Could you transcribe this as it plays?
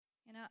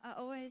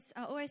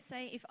I always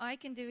say, if I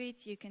can do it,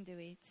 you can do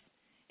it.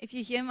 If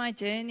you hear my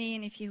journey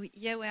and if you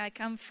hear where I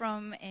come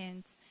from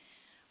and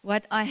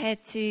what I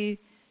had to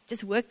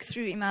just work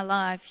through in my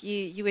life,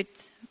 you would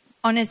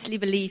honestly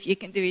believe you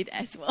can do it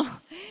as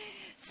well.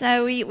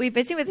 So we're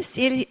busy with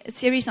a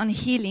series on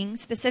healing,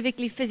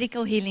 specifically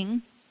physical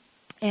healing.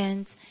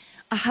 And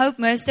I hope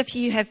most of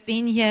you have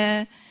been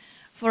here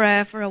for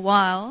a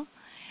while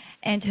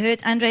and heard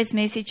Andre's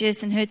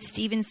messages and heard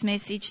Stephen's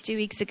message 2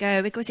 weeks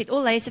ago, because it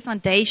all lays a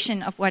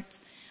foundation of what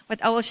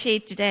I will share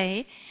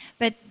today.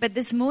 But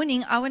this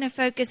morning, I want to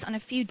focus on a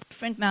few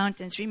different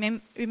mountains.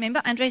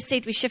 Remember, Andre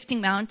said we're shifting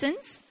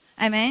mountains?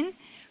 Amen?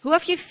 Who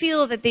of you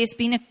feel that there's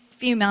been a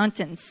few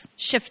mountains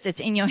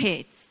shifted in your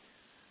heads?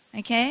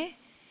 Okay?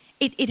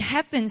 It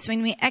happens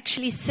when we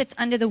actually sit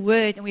under the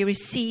Word and we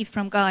receive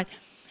from God.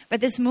 But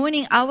this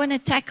morning, I want to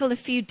tackle a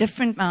few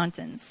different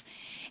mountains.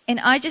 And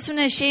I just want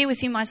to share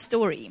with you my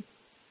story,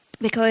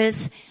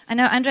 because I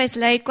know Andre's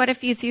laid quite a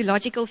few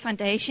theological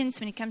foundations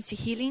when it comes to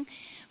healing.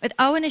 But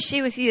I want to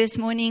share with you this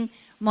morning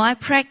my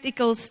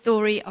practical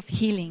story of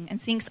healing and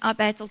things I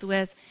battled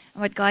with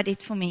and what God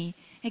did for me.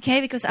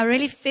 Okay, because I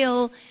really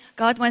feel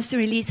God wants to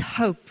release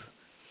hope.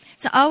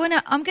 So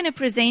I'm going to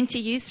present to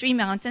you 3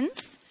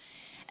 mountains,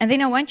 and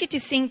then I want you to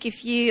think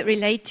if you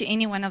relate to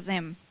any one of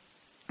them.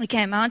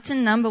 Okay,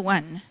 mountain number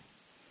 1.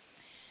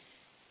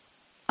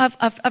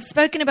 I've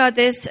spoken about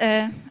this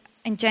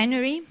in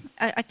January.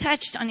 I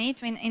touched on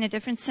it in a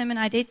different sermon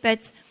I did,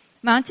 but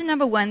mountain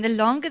number 1, the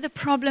longer the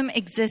problem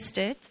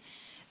existed,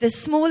 the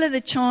smaller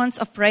the chance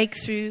of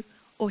breakthrough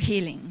or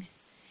healing.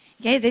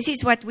 Okay, this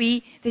is what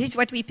we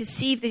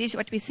perceive, this is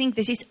what we think,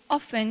 this is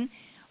often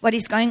what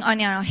is going on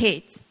in our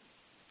heads.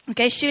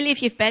 Okay, surely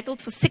if you've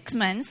battled for 6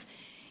 months,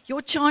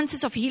 your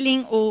chances of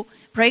healing or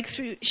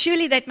breakthrough,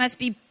 surely that must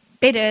be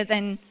better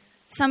than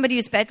somebody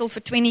who's battled for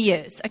 20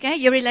 years. Okay,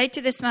 you relate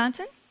to this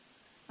mountain?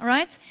 All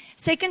right?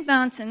 Second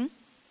mountain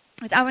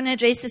that I want to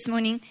address this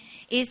morning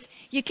is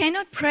you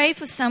cannot pray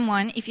for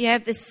someone if you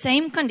have the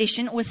same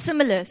condition or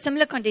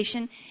similar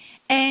condition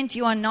and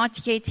you are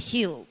not yet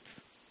healed.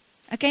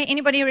 Okay,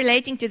 anybody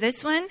relating to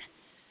this one?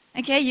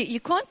 Okay, you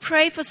can't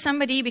pray for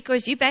somebody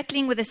because you're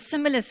battling with a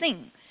similar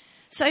thing.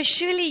 So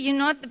surely you're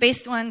not the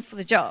best one for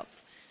the job.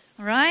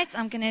 All right,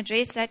 I'm going to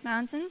address that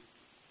mountain.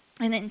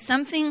 And then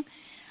something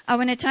I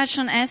want to touch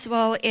on as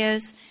well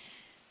is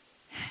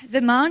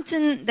the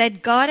mountain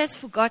that God has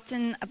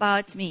forgotten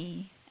about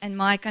me and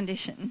my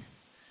condition.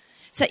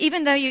 So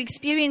even though you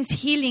experience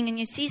healing and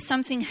you see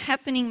something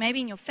happening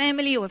maybe in your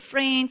family or a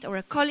friend or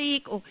a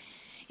colleague or,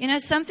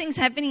 something's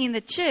happening in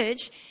the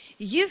church,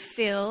 you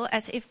feel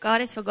as if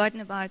God has forgotten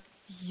about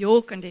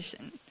your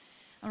condition.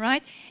 All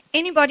right?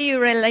 Anybody who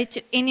relate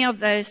to any of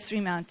those 3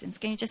 mountains,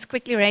 can you just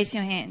quickly raise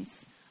your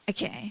hands?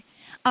 Okay.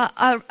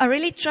 I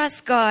really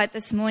trust God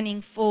this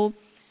morning for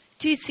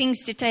 2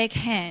 things to take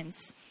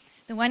hands.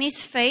 The one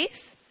is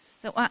faith.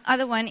 The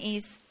other one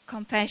is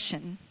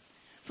compassion.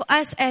 For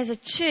us as a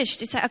church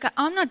to say, okay,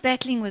 I'm not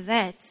battling with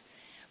that,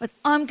 but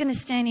I'm going to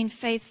stand in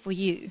faith for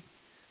you.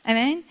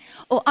 Amen?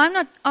 Or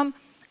I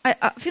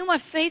feel my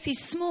faith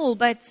is small,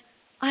 but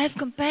I have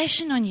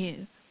compassion on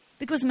you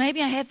because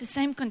maybe I have the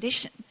same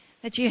condition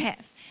that you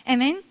have.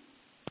 Amen?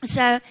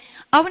 So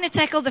I want to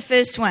tackle the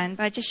first one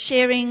by just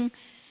sharing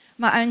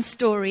my own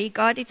story.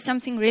 God did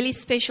something really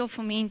special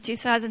for me in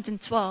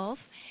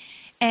 2012.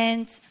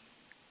 And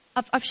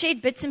I've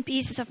shared bits and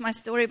pieces of my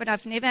story, but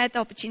I've never had the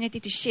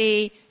opportunity to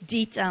share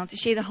detail, to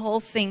share the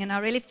whole thing. And I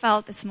really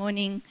felt this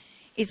morning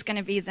is going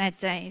to be that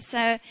day.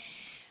 So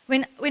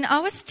when I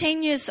was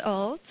 10 years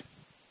old,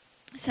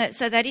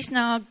 so that is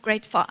now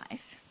grade 5.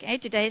 Okay,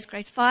 today is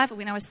grade 5.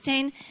 When I was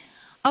 10,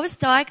 I was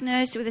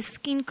diagnosed with a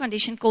skin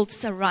condition called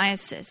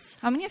psoriasis.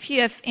 How many of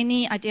you have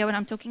any idea what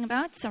I'm talking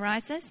about?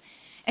 Psoriasis?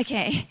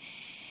 Okay.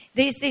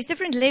 There's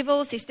different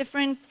levels, there's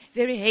different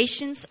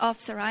variations of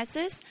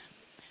psoriasis,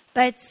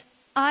 but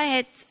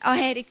I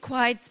had it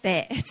quite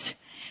bad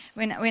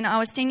when I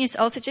was 10 years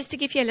old. So just to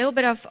give you a little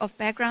bit of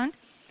background,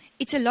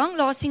 it's a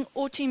long-lasting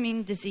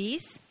autoimmune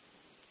disease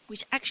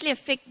which actually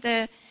affects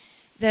the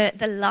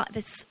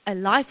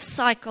life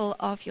cycle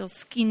of your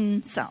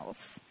skin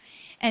cells.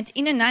 And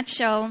in a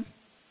nutshell,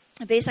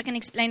 the best I can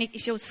explain it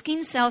is your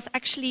skin cells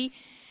actually,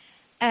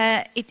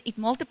 it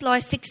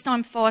multiplies 6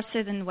 times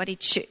faster than what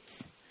it should.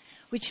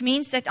 Which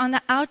means that on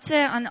the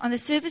outer, on the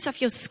surface of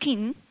your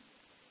skin,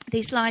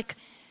 there's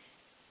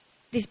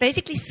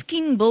basically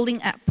skin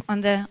building up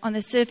on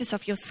the surface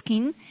of your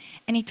skin,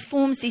 and it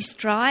forms these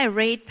dry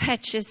red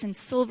patches and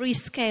silvery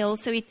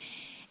scales. So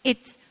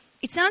it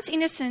sounds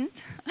innocent,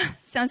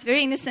 sounds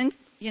very innocent,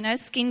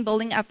 skin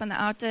building up on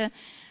the outer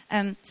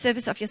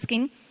surface of your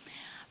skin,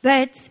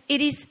 but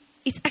it's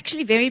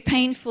actually very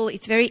painful.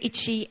 It's very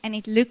itchy, and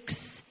it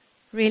looks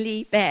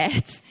really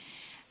bad.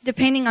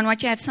 Depending on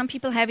what you have, some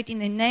people have it in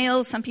their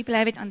nails, some people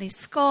have it on their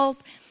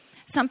scalp.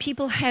 Some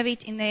people have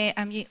it in their,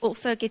 you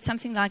also get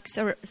something like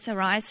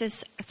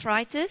psoriasis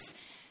arthritis.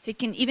 So it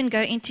can even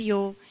go into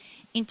your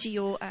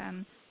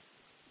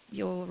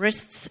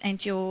wrists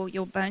and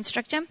your bone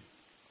structure.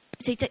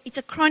 So it's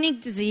a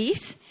chronic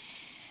disease.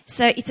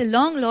 So it's a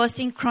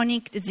long-lasting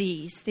chronic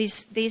disease.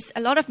 There's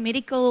a lot of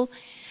medical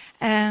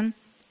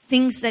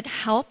things that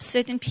help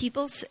certain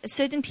people.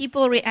 Certain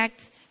people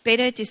react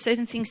better to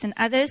certain things than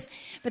others,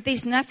 but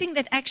there's nothing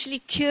that actually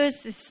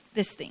cures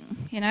this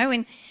thing. You know,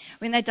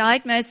 when they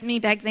diagnosed me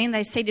back then,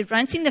 they said it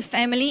runs in the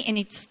family and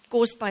it's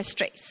caused by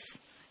stress.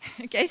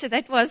 Okay, so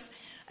that was,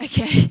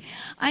 okay,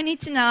 I need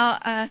to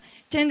now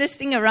turn this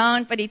thing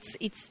around, but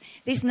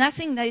there's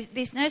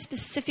no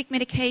specific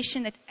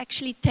medication that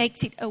actually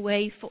takes it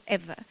away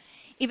forever,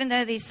 even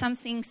though there's some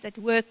things that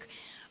work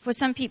for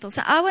some people.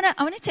 So I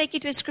want to take you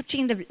to a scripture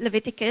in the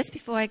Leviticus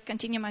before I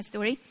continue my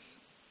story.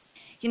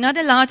 You're not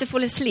allowed to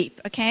fall asleep,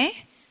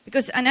 okay?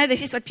 Because I know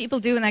this is what people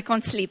do when they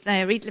can't sleep.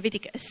 They read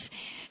Leviticus.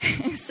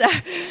 So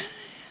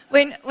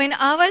when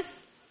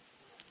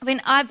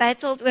I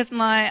battled with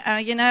my,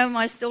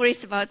 my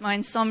stories about my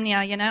insomnia,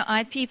 I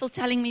had people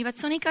telling me, but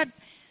Sonika,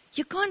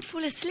 you can't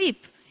fall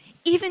asleep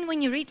even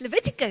when you read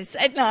Leviticus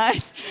at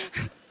night.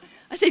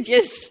 I said,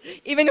 yes,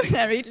 even when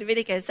I read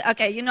Leviticus.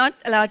 Okay, you're not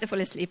allowed to fall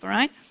asleep, all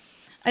right?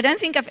 I don't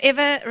think I've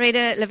ever read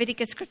a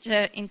Leviticus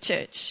scripture in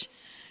church.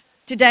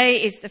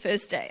 Today is the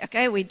first day,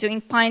 okay? We're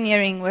doing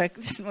pioneering work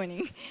this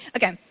morning.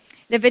 Okay,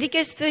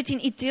 Leviticus 13,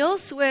 it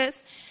deals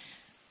with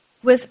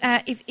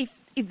if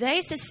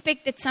they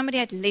suspect that somebody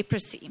had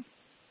leprosy.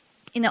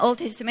 In the Old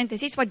Testament,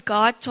 this is what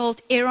God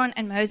told Aaron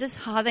and Moses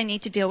how they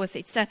need to deal with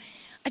it. So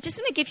I just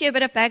want to give you a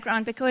bit of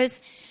background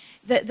because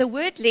the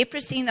word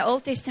leprosy in the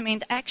Old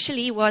Testament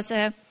actually was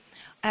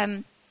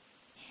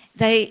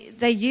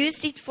they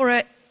used it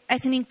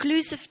as an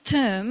inclusive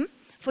term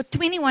for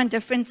 21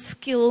 different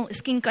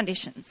skin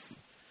conditions.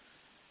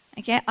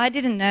 Okay, I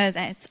didn't know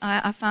that.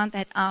 I found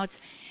that out.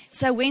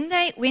 So when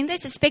they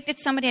suspected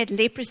somebody had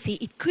leprosy,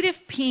 it could have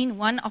been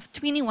one of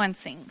 21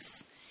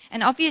 things.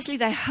 And obviously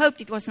they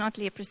hoped it was not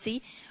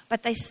leprosy,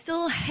 but they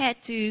still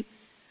had to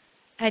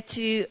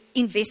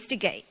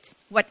investigate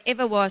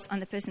whatever was on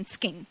the person's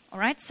skin. All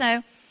right,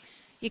 so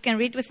you can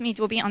read with me. It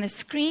will be on the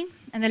screen.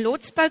 And the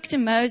Lord spoke to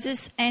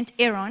Moses and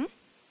Aaron,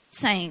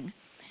 saying,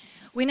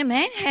 when a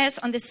man has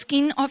on the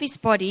skin of his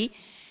body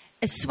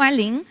a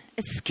swelling,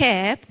 a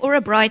scab, or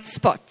a bright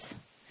spot,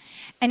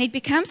 and it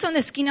becomes on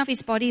the skin of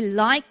his body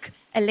like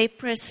a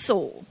leprous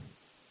sore.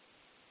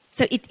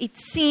 So it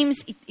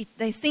seems,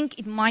 they think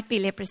it might be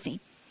leprosy.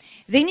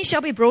 Then he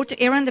shall be brought to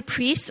Aaron the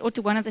priest, or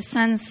to one of the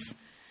sons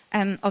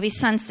of his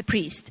sons the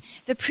priest.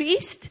 The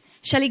priest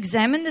shall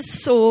examine the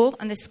sore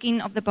on the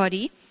skin of the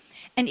body,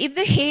 and if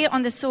the hair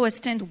on the sore has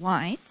turned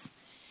white,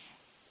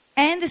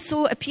 and the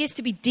sore appears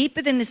to be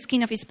deeper than the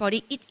skin of his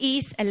body, it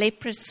is a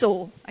leprous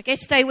sore. Okay,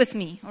 stay with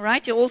me, all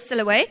right? You're all still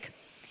awake?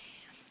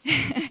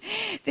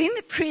 Then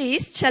the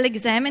priest shall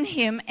examine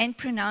him and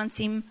pronounce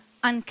him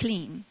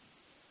unclean.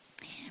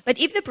 But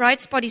if the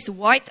bright spot is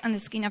white on the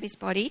skin of his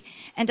body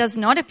and does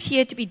not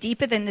appear to be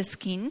deeper than the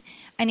skin,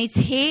 and its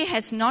hair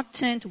has not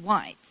turned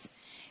white,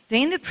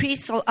 then the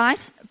priest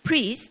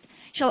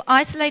shall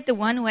isolate the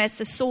one who has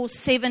the sore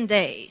 7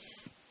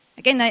 days.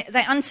 Again,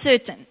 they're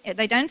uncertain.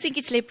 They don't think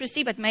it's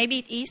leprosy, but maybe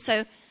it is.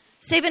 So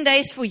 7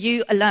 days for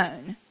you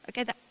alone.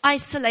 Okay, they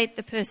isolate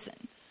the person.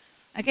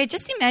 Okay,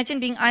 just imagine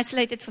being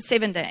isolated for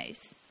 7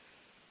 days.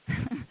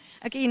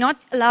 Okay, you're not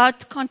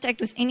allowed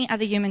contact with any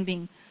other human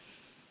being.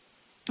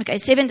 Okay,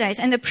 7 days.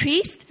 And the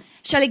priest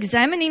shall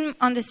examine him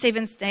on the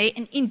 7th day.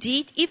 And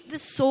indeed, if the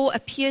sore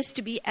appears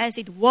to be as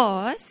it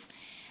was,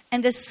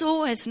 and the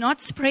sore has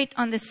not spread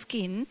on the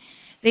skin,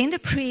 then the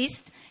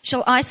priest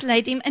shall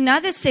isolate him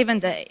another 7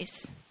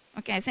 days.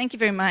 Okay, thank you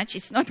very much.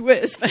 It's not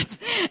worse, but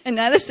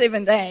another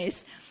 7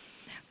 days.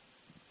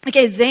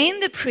 Okay, then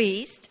the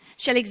priest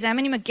shall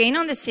examine him again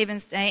on the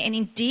 7th day, and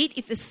indeed,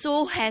 if the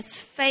sore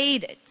has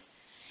faded,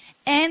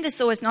 and the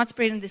sore has not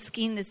spread on the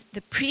skin,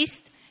 the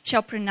priest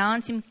shall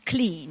pronounce him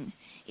clean.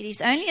 It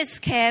is only a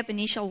scab, and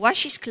he shall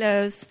wash his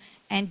clothes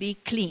and be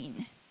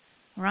clean.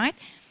 All right?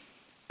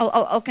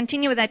 I'll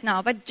continue with that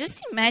now, but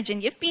just imagine,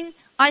 you've been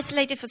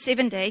isolated for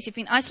 7 days, you've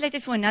been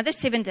isolated for another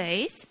 7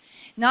 days,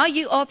 now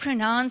you are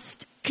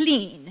pronounced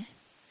clean.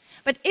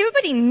 But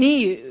everybody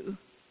knew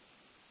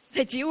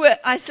that you were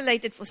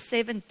isolated for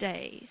 7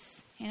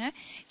 days. You know,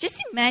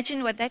 just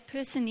imagine what that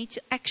person needs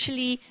to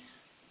actually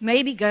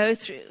maybe go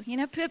through. You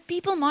know,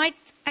 people might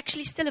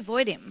actually still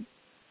avoid him.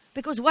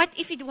 Because what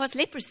if it was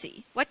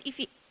leprosy? What if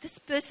this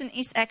person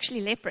is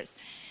actually leprous?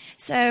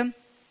 So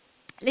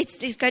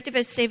let's go to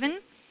verse 7.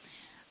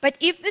 But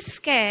if the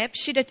scab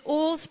should at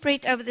all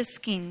spread over the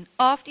skin,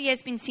 after he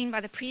has been seen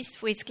by the priest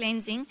for his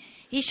cleansing,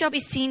 he shall be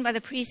seen by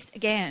the priest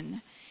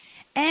again.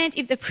 And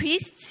if the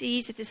priest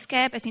sees that the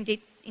scab has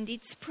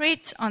indeed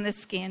spread on the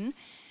skin,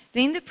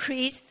 then the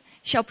priest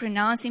shall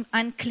pronounce him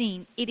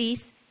unclean. It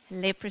is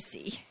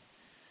leprosy.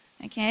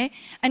 Okay?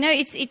 I know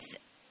it's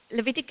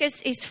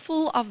Leviticus is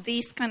full of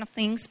these kind of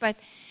things, but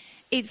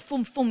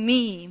for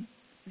me,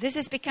 this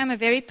has become a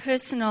very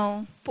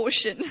personal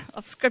portion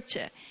of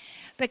Scripture.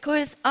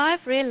 Because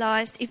I've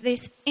realized if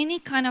there's any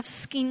kind of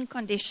skin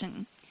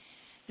condition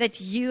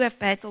that you have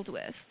battled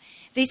with,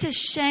 there's a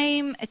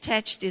shame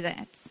attached to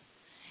that.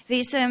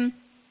 There's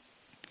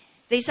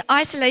there's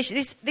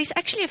isolation. There's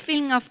actually a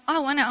feeling of, I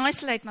want to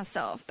isolate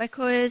myself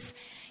because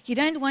you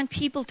don't want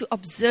people to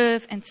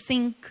observe and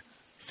think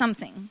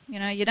something.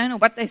 You don't know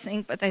what they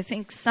think, but they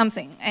think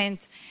something. And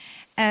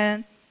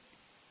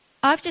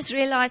I've just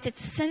realized that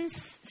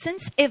since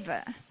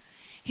ever,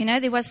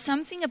 there was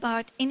something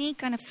about any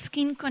kind of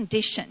skin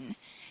condition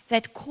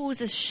that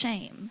causes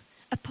shame.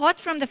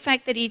 Apart from the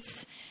fact that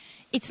it's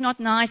not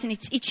nice and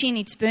it's itchy and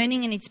it's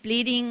burning and it's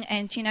bleeding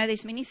and,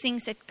 there's many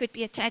things that could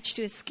be attached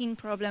to a skin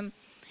problem,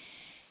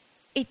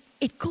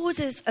 it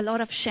causes a lot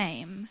of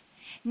shame.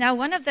 Now,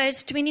 one of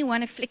those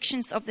 21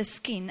 afflictions of the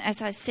skin, as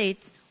I said,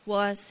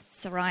 was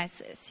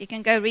psoriasis. You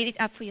can go read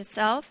it up for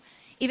yourself.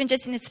 Even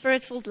just in the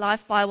Spirit-Filled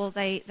Life Bible,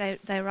 they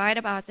write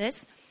about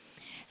this.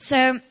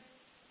 So,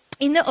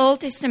 in the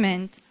Old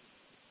Testament,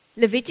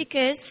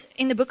 Leviticus,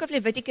 in the book of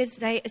Leviticus,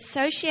 they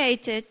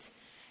associated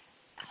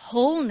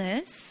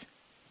wholeness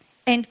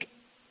and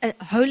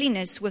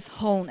holiness with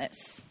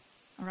wholeness.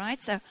 All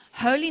right? So,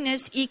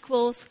 holiness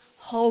equals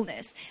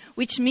wholeness,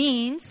 which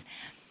means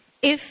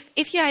if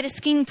you had a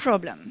skin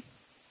problem,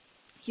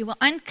 you were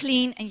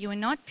unclean and you were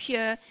not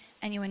pure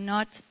and you were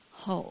not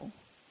whole.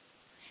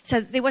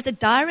 So there was a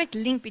direct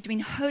link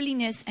between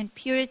holiness and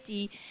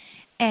purity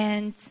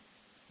and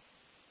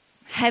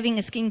having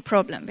a skin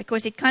problem,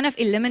 because it kind of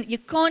eliminates, you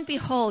can't be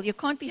whole, you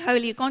can't be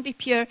holy, you can't be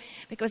pure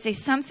because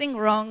there's something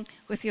wrong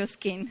with your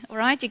skin. All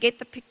right, you get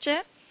the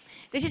picture?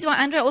 This is why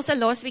Andre also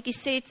last week he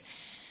said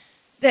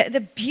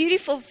the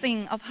beautiful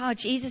thing of how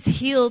Jesus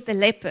healed the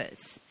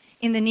lepers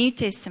in the New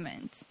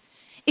Testament.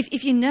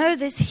 If you know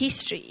this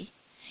history,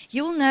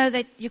 you'll know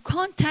that you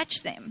can't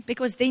touch them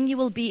because then you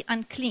will be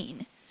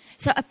unclean.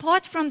 So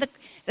apart from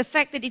the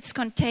fact that it's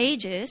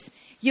contagious,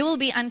 you will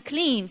be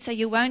unclean, so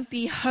you won't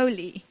be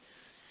holy.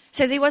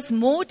 So there was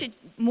more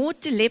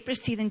to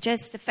leprosy than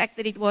just the fact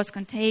that it was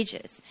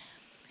contagious.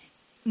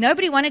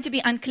 Nobody wanted to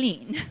be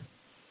unclean.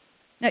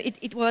 No,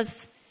 it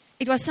was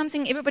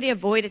something everybody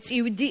avoided. So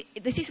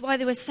this is why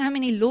there were so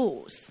many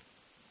laws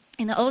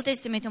in the Old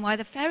Testament and why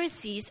the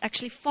Pharisees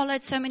actually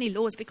followed so many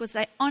laws, because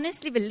they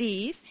honestly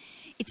believe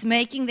it's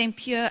making them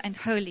pure and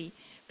holy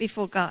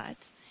before God.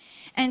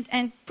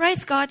 And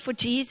praise God for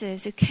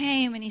Jesus, who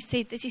came and he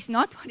said, this is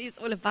not what it's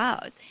all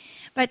about.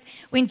 But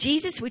when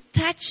Jesus would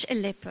touch a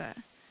leper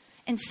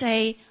and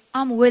say,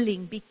 I'm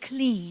willing, be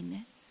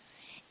clean,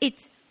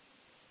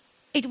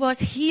 it was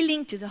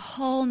healing to the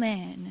whole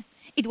man.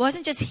 It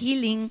wasn't just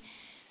healing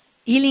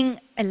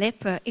a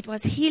leper, it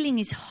was healing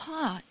his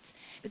heart,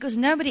 because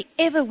nobody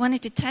ever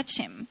wanted to touch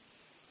him.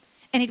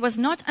 And it was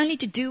not only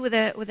to do with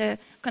a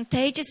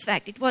contagious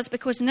fact, it was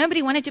because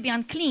nobody wanted to be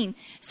unclean.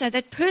 So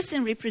that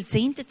person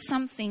represented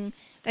something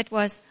that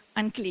was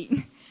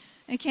unclean.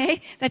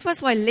 Okay? That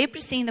was why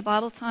leprosy in the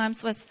Bible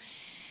times was,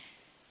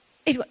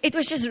 it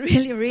was just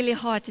really, really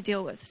hard to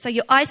deal with. So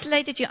you're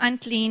isolated, you're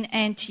unclean,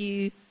 and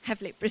you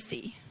have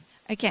leprosy.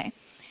 Okay?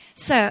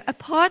 So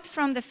apart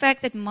from the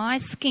fact that my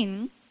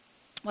skin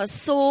was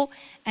sore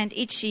and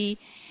itchy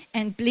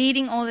and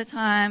bleeding all the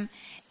time,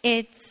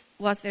 it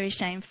was very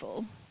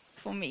shameful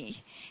for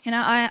me.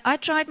 I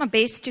tried my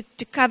best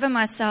to cover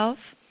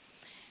myself,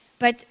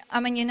 but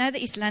the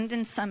East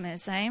London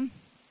summers,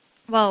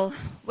 Well,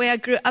 where I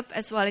grew up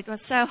as well, it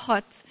was so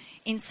hot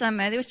in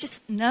summer. There was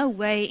just no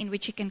way in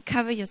which you can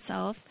cover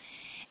yourself.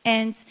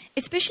 And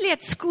especially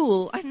at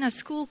school,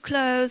 school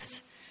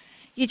clothes,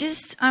 you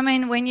just,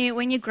 when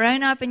you're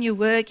grown up and you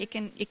work, you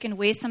can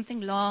wear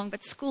something long,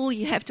 but school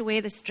you have to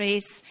wear this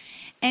dress.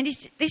 And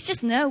there's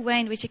just no way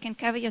in which you can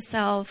cover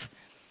yourself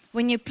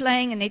when you're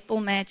playing a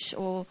netball match,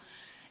 or,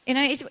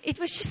 it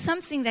was just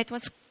something that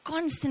was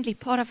constantly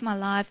part of my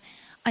life.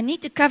 I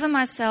need to cover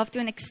myself to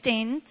an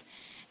extent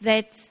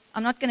that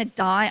I'm not going to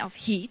die of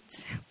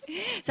heat.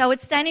 So I would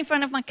stand in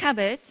front of my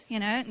cupboard,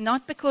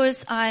 not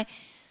because I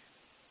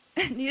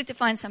needed to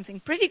find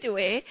something pretty to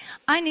wear.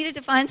 I needed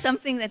to find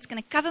something that's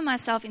going to cover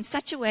myself in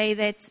such a way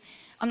that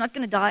I'm not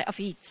going to die of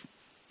heat.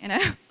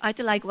 I had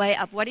to weigh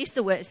up, what is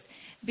the worst?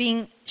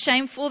 Being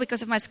shameful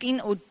because of my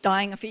skin or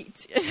dying of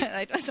heat?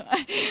 That was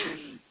why.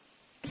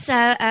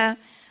 So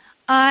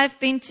I've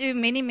been to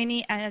many,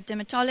 many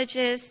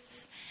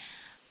dermatologists.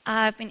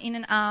 I've been in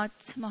and out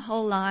my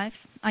whole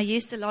life. I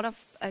used a lot of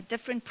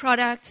different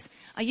products.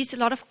 I used a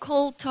lot of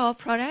coal tar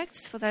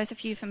products. For those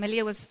of you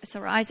familiar with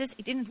psoriasis,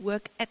 it didn't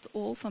work at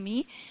all for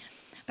me.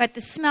 But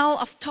the smell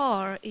of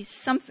tar is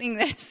something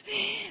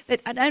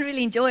that I don't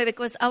really enjoy,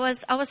 because I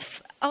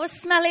was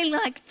smelling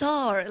like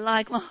tar.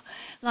 Like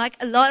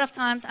a lot of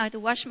times I had to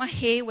wash my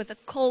hair with a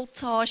coal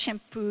tar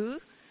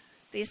shampoo.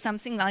 There's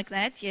something like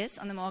that, yes,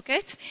 on the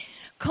market.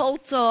 Coal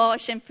tar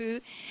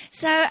shampoo.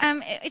 So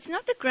it's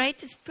not the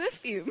greatest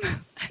perfume.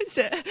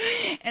 So,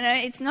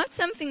 it's not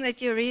something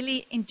that you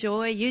really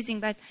enjoy using,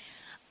 but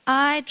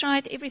I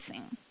tried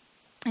everything.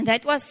 And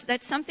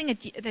that's something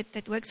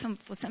that works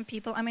for some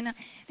people.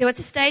 There was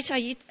a stage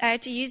I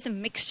had to use a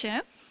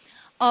mixture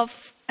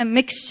of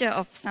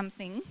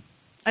something.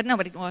 I don't know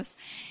what it was.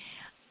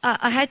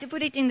 I had to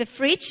put it in the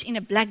fridge in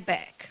a black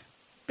bag,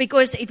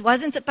 because it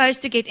wasn't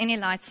supposed to get any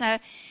light. So,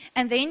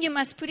 and then you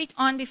must put it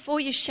on before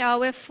you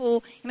shower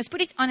you must put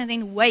it on and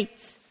then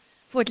wait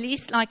for at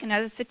least like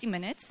another 30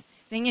 minutes.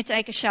 Then you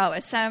take a shower.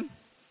 So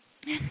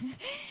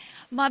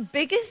my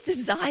biggest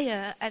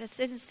desire at a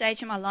certain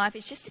stage in my life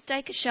is just to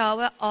take a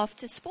shower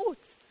after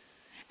sports.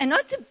 And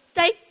not to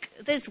take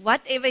this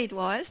whatever it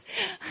was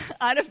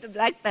out of the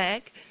black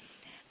bag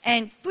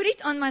and put it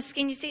on my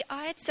skin. You see,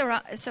 I had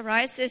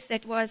psoriasis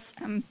that was,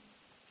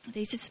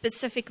 there's a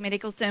specific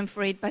medical term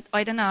for it, but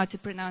I don't know how to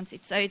pronounce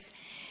it. So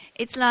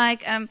it's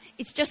like,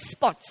 it's just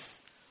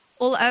spots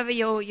all over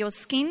your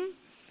skin.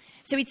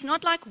 So it's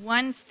not like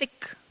one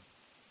thick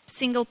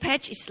single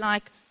patch. It's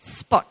like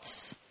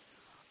spots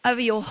over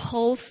your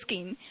whole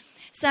skin.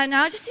 So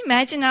now just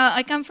imagine now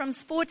I come from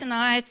sport and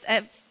I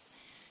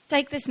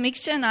take this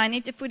mixture and I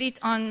need to put it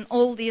on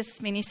all these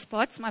many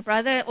spots. My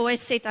brother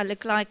always said I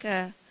look like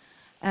a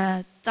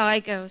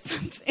tiger or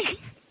something.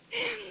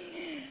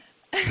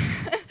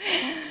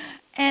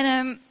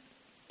 And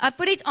I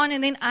put it on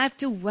and then I have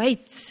to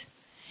wait.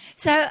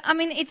 So, I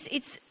mean,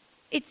 it's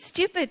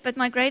stupid, but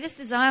my greatest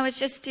desire was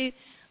just to,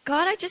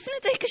 God, I just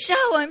want to take a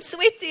shower. I'm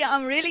sweaty.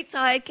 I'm really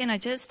tired. Can I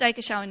just take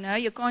a shower? No,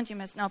 you can't. You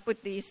must now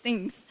put these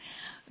things,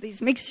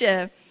 these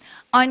mixture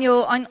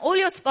on all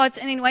your spots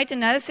and then wait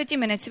another 30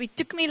 minutes. So it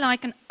took me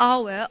like an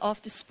hour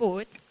after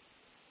sport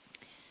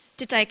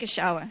to take a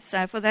shower.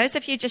 So for those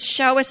of you just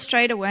shower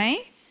straight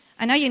away,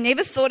 I know you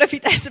never thought of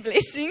it as a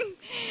blessing.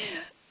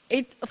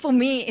 For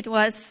me, it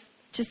was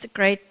just a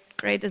great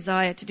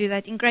desire to do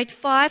that. In grade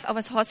 5, I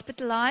was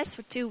hospitalized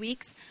for 2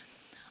 weeks.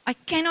 I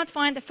cannot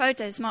find the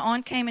photos. My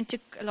aunt came and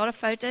took a lot of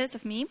photos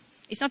of me.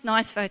 It's not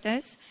nice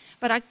photos,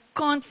 but I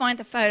can't find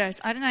the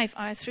photos. I don't know if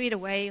I threw it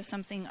away or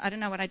something. I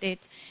don't know what I did.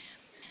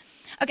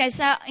 Okay,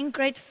 so in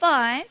grade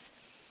 5,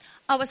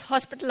 I was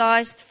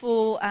hospitalized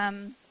for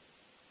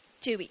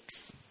 2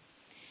 weeks.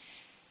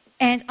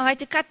 And I had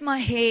to cut my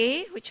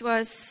hair, which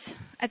was,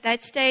 at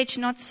that stage,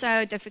 not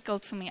so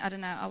difficult for me. I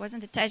don't know. I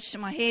wasn't attached to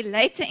my hair.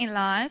 Later in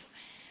life,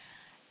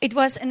 it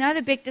was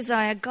another big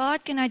desire.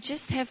 God, can I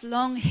just have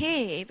long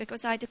hair?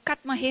 Because I had to cut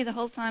my hair the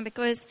whole time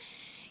because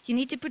you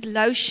need to put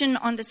lotion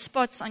on the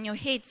spots on your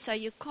head. So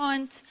you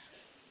can't,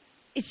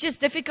 it's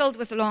just difficult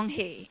with long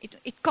hair.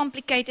 It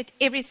complicated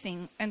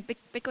everything. And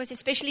because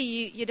especially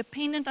you're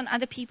dependent on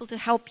other people to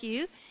help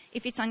you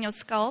if it's on your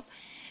scalp.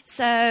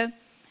 So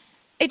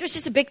it was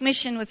just a big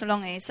mission with the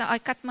long hair. So I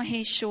cut my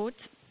hair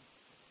short.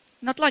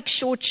 Not like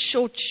short,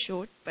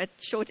 but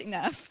short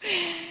enough.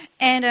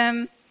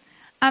 And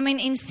I mean,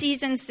 in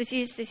seasons, this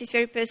is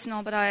very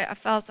personal, but I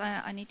felt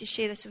I need to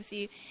share this with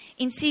you.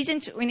 In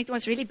seasons when it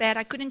was really bad,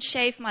 I couldn't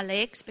shave my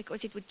legs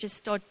because it would just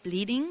start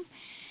bleeding.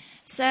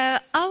 So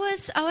I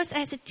was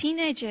as a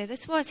teenager,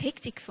 this was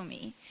hectic for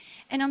me.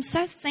 And I'm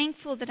so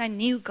thankful that I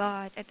knew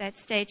God at that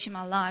stage in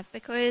my life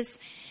because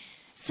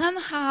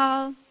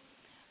somehow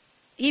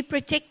He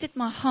protected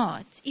my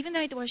heart, even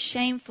though it was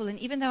shameful and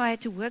even though I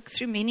had to work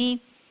through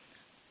many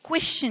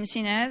questions,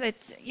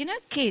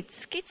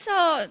 kids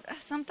are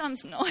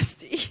sometimes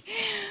nasty.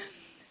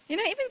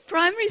 Even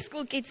primary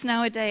school kids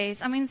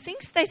nowadays, I mean,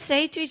 things they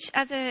say to each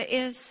other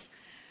is,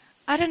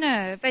 I don't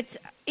know, but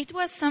it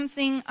was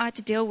something I had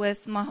to deal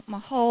with my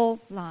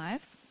whole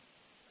life.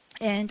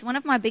 And one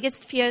of my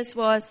biggest fears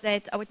was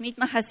that I would meet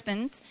my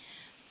husband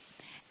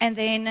and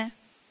then,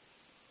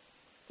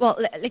 well,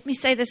 let me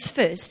say this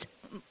first.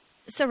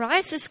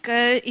 Psoriasis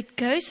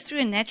goes through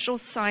a natural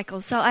cycle.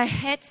 So I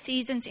had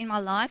seasons in my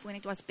life when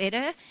it was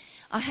better.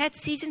 I had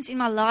seasons in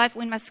my life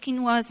when my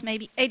skin was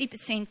maybe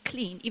 80%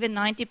 clean, even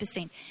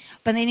 90%.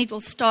 But then it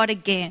will start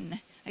again.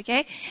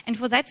 Okay? And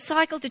for that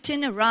cycle to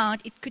turn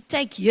around, it could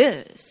take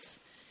years.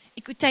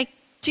 It could take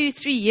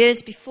 2-3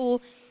 years before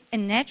a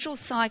natural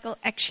cycle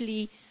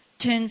actually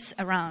turns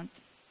around.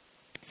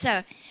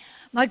 So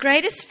my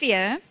greatest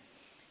fear,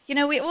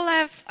 we all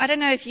have, I don't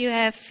know if you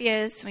have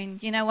fears when,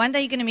 one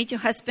day you're going to meet your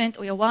husband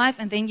or your wife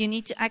and then you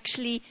need to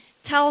actually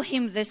tell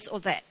him this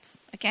or that,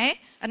 okay? I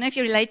don't know if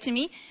you relate to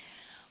me.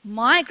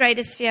 My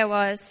greatest fear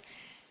was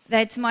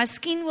that my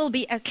skin will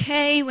be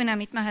okay when I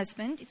meet my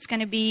husband. It's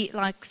going to be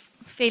like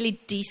fairly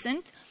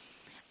decent.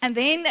 And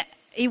then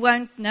he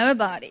won't know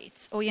about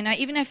it. Or,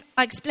 even if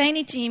I explain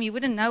it to him, he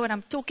wouldn't know what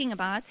I'm talking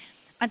about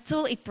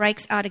until it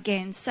breaks out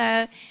again.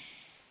 So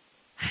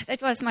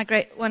that was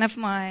it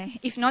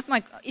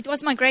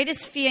was my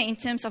greatest fear in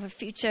terms of a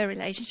future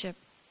relationship.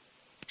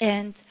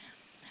 And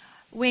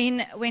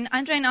when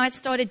Andre and I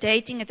started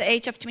dating at the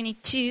age of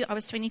 22, I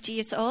was 22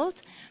 years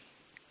old,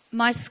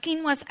 my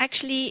skin was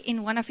actually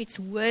in one of its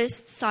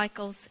worst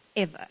cycles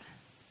ever.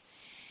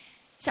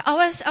 So I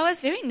was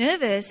very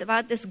nervous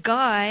about this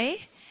guy.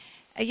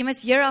 You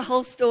must hear our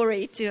whole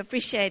story to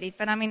appreciate it.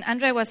 But I mean,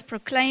 Andre was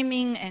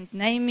proclaiming and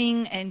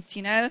naming and,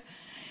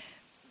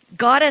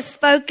 God has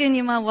spoken,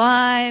 you're my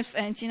wife,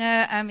 and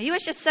he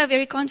was just so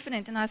very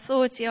confident. And I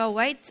thought,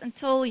 wait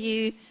until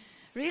you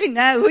really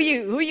know who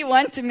you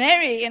want to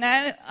marry.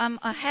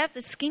 I have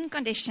the skin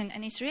condition,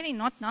 and it's really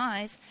not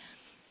nice.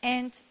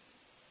 And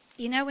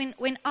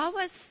when I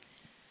was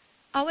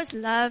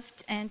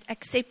loved and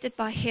accepted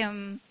by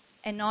him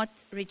and not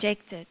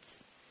rejected.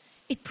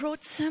 It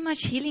brought so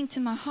much healing to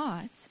my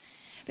heart.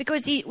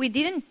 Because we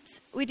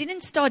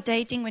didn't start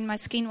dating when my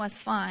skin was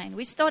fine.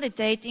 We started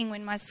dating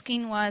when my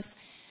skin was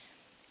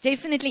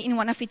definitely in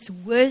one of its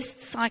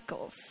worst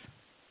cycles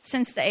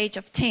since the age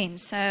of 10.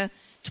 So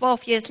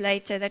 12 years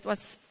later, that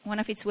was one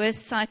of its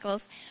worst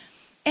cycles.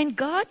 And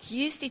God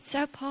used it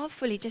so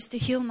powerfully just to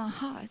heal my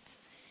heart.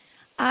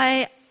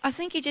 I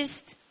think He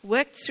just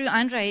worked through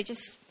Andre. He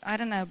just, I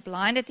don't know,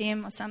 blinded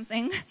him or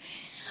something.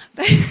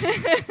 But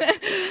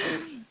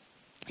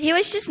he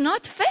was just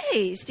not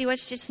fazed. He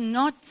was just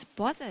not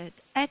bothered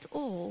at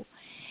all.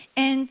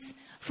 And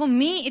for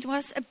me, it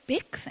was a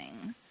big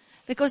thing.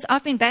 Because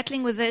I've been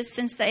battling with this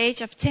since the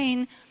age of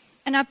 10.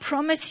 And I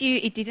promise you,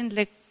 it didn't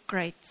look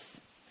great.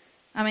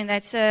 I mean,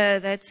 that's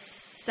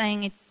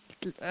saying it.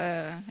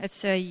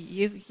 It's a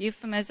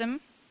euphemism.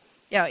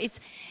 Yeah,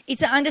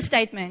 it's an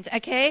understatement,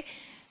 okay?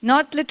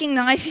 Not looking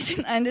nice is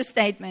an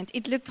understatement.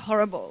 It looked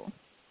horrible.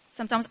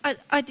 Sometimes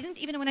I didn't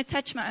even want to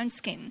touch my own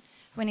skin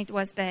when it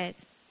was bad.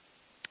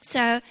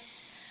 So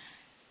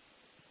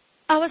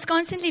I was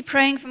constantly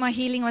praying for my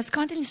healing. I was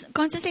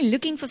constantly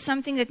looking for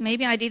something that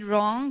maybe I did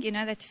wrong,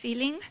 that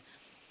feeling.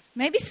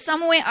 Maybe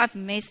somewhere I've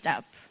messed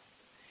up.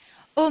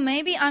 Or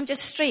maybe I'm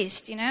just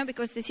stressed,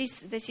 because this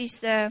is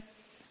the...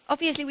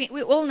 Obviously,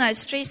 we all know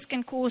stress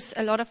can cause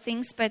a lot of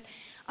things, but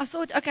I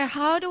thought, okay,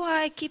 how do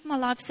I keep my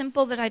life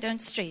simple that I don't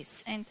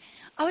stress? And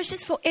I was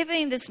just forever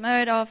in this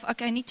mode of,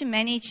 okay, I need to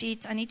manage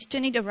it, I need to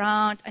turn it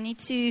around, I need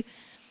to,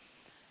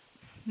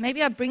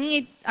 maybe I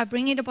bring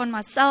it upon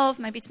myself,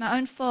 maybe it's my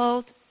own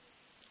fault.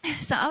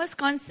 So I was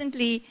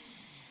constantly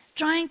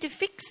trying to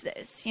fix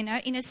this, in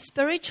a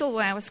spiritual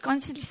way. I was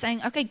constantly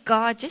saying, okay,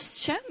 God, just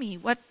show me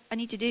what I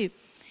need to do.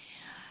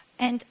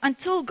 And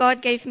until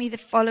God gave me the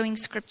following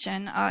scripture,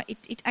 and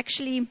it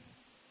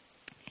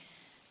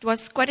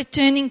was quite a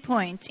turning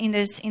point in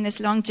this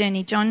long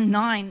journey. John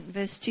 9,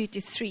 verse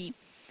 2-3.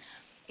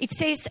 It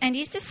says, and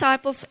his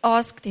disciples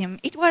asked him,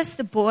 it was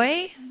the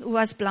boy who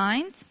was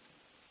blind,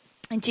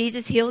 and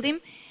Jesus healed him.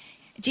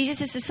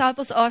 Jesus'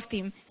 disciples asked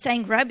him,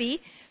 saying, Rabbi,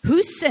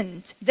 who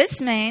sinned,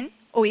 this man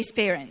or his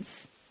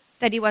parents,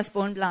 that he was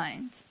born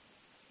blind?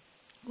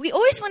 We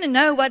always want to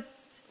know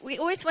we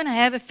always want to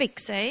have a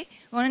fix, eh?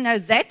 We want to know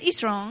that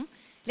is wrong,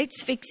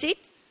 let's fix it,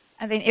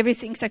 and then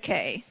everything's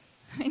okay.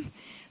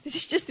 This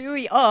is just who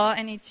we are,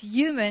 and it's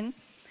human.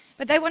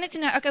 But they wanted to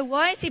know, okay,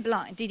 why is he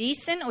blind? Did he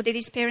sin or did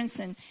his parents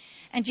sin?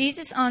 And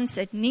Jesus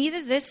answered,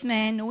 neither this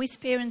man nor his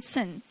parents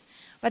sinned,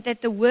 but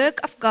that the work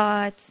of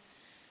God,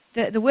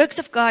 the works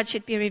of God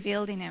should be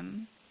revealed in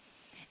him.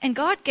 And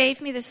God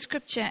gave me the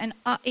scripture, and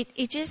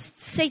it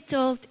just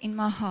settled in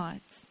my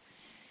heart.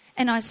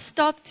 And I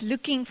stopped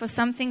looking for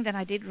something that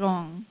I did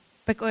wrong,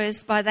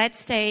 because by that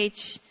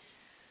stage,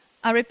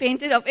 I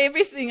repented of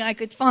everything I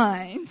could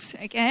find.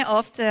 Okay,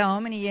 after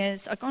how many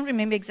years? I can't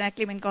remember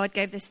exactly when God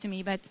gave this to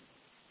me, but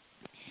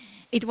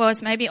it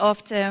was maybe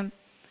after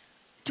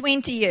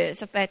 20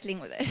 years of battling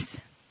with this.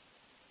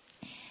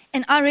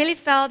 And I really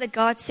felt that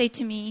God said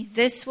to me,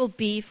 this will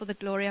be for the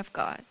glory of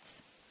God.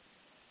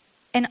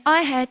 And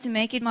I had to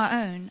make it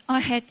my own. I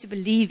had to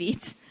believe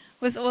it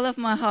with all of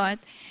my heart.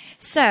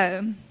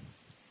 So,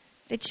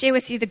 let's share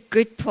with you the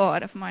good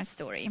part of my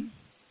story.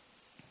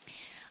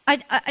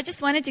 I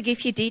just wanted to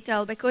give you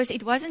detail because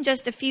it wasn't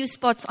just a few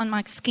spots on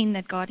my skin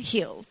that God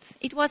healed.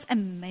 It was a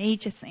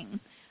major thing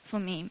for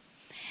me.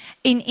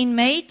 In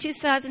May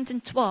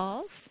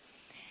 2012,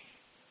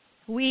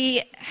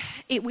 we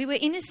were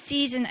in a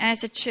season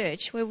as a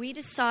church where we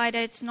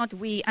decided,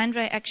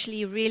 Andre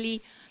actually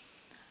really,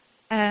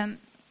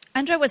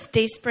 Andre was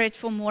desperate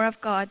for more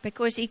of God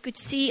because he could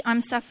see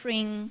I'm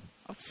suffering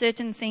of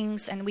certain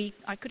things and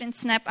I couldn't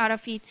snap out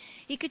of it.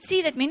 He could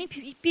see that many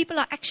people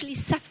are actually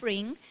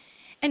suffering,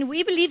 and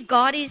we believe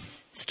God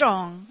is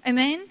strong.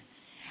 Amen?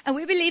 And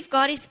we believe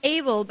God is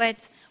able,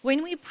 but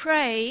when we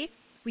pray,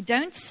 we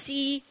don't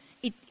see,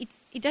 it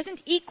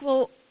doesn't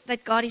equal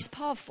that God is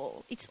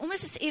powerful. It's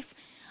almost as if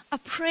our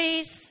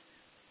prayers,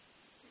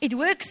 it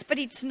works, but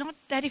it's not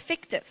that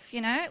effective,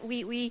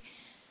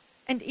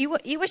 And he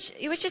was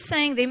just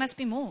saying there must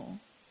be more.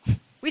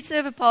 We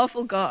serve a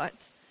powerful God.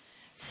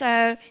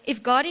 So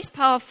if God is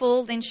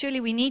powerful, then surely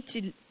we need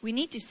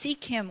to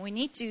seek Him. We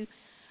need to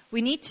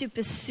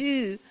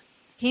pursue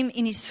Him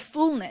in His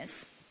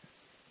fullness.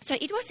 So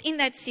it was in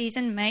that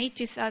season, May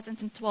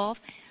 2012.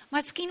 My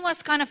skin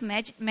was kind of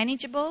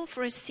manageable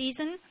for a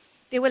season.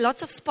 There were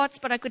lots of spots,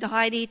 but I could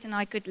hide it and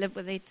I could live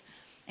with it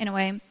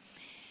anyway.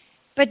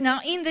 But now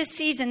in this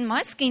season,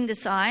 my skin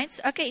decides,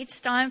 okay, it's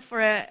time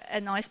for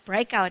a nice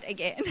breakout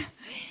again.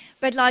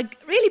 But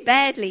really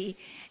badly.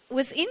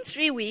 Within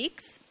 3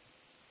 weeks,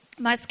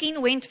 my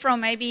skin went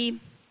from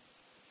maybe,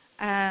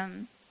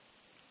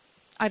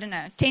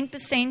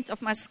 10%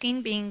 of my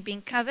skin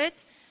being covered.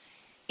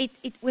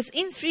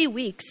 Within 3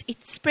 weeks,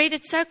 it spread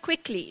it so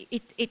quickly.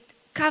 It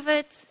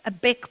covered a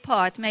big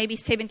part, maybe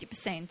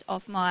 70%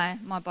 of my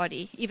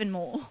body, even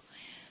more.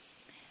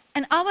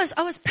 And I was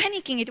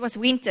panicking. It was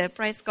winter,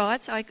 praise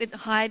God, so I could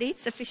hide it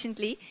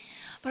sufficiently.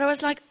 But I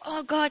was like,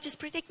 oh God, just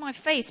protect my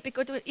face,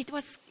 because it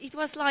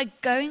was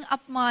like going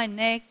up my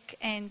neck,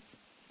 and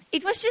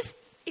it was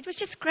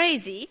just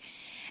crazy.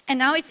 And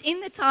now it's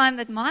in the time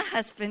that my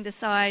husband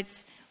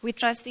decides we're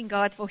trusting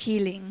God for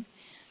healing.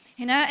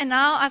 And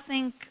now I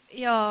think,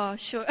 yeah,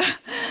 sure.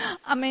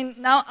 I mean,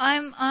 now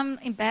I'm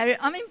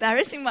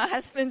embarrassing my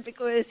husband,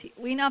 because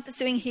we're now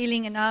pursuing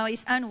healing, and now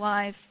his own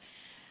wife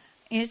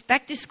is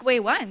back to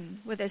square one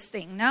with this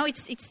thing. Now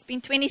it's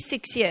been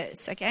 26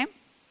 years, okay?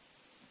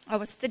 I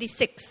was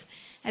 36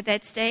 at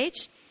that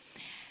stage.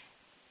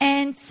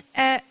 And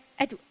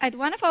at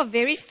one of our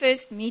very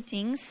first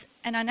meetings,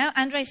 and I know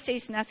Andre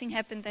says nothing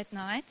happened that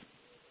night,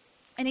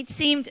 and it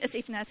seemed as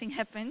if nothing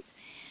happened,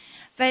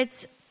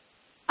 but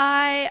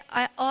I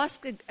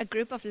asked a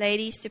group of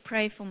ladies to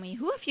pray for me.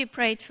 Who of you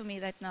prayed for me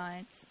that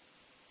night?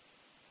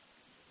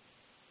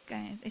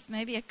 Okay, there's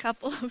maybe a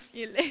couple of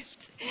you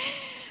left.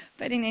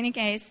 But in any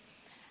case,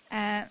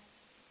 I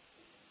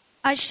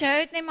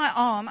showed them my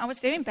arm. I was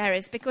very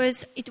embarrassed,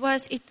 because it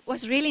was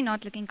really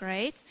not looking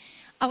great.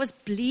 I was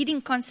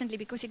bleeding constantly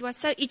because it was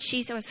so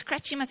itchy. So I was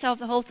scratching myself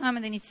the whole time,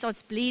 and then it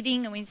starts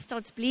bleeding. And when it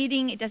starts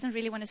bleeding, it doesn't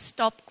really want to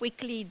stop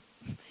quickly.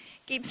 It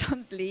keeps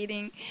on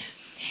bleeding.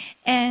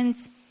 And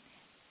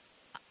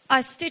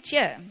I stood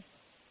here.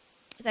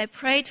 They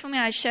prayed for me.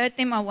 I showed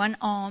them my one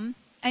arm.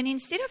 And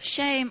instead of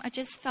shame, I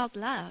just felt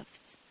loved.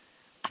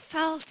 I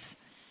felt,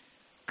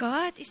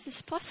 God, is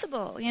this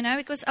possible?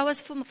 Because I was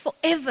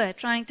forever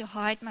trying to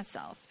hide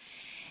myself.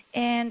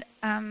 And,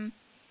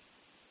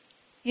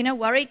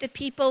 worried that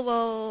people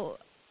will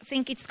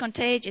think it's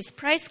contagious.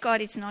 Praise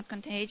God, it's not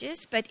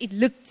contagious, but it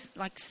looked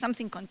like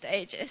something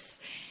contagious.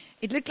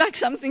 It looked like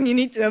something you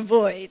need to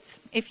avoid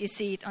if you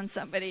see it on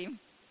somebody.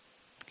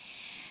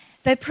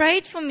 They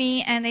prayed for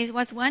me, and there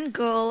was one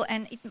girl,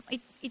 and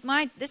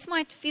this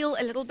might feel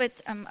a little bit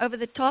over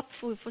the top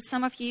for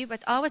some of you,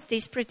 but I was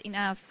desperate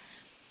enough.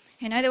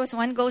 There was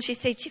one girl, she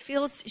said she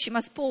feels she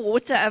must pour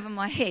water over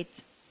my head.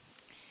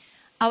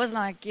 I was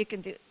like, you can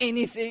do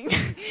anything.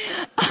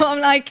 I'm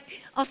like,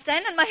 I'll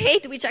stand on my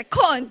head, which I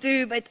can't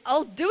do, but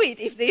I'll do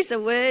it if there's a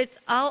word.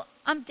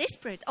 I'm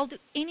desperate. I'll do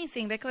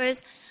anything,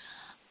 because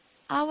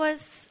I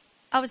was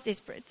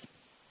desperate.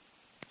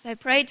 They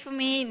prayed for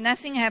me.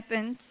 Nothing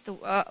happened,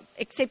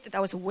 except that I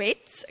was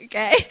wet,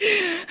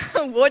 okay?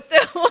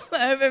 Water all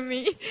over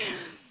me.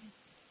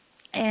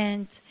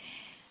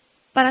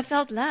 But I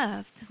felt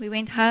loved. We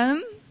went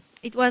home.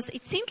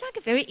 It seemed like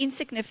a very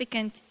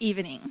insignificant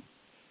evening.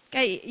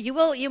 Okay,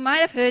 you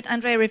might have heard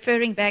Andre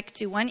referring back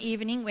to one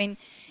evening when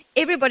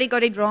everybody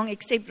got it wrong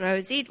except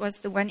Rosie. It was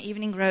the one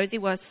evening Rosie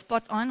was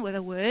spot on with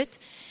a word.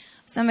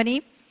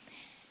 Somebody.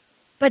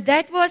 But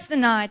that was the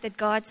night that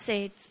God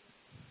said,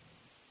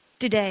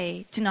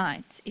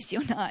 tonight is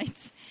your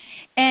night.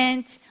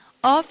 And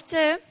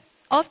after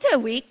a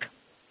week,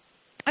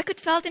 I could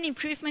felt an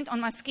improvement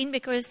on my skin,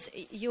 because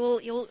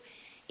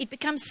it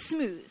becomes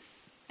smooth.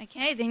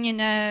 Okay, then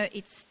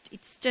it's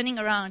turning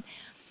around.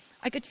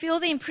 I could feel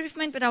the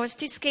improvement, but I was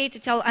too scared to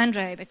tell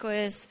Andre,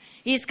 because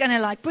he's going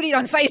to put it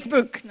on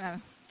Facebook.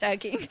 No,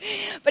 joking.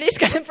 But he's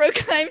going to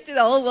proclaim to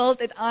the whole world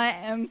that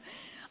I'm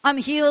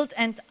healed,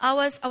 and I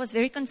was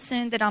very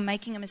concerned that I'm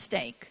making a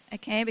mistake,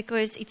 okay,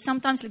 because it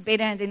sometimes looks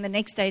better, and then the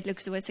next day it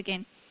looks worse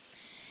again.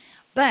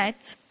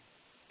 But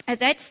at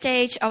that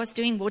stage, I was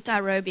doing water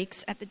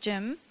aerobics at the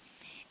gym,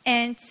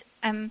 and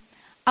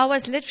I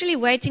was literally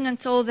waiting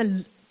until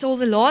the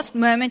last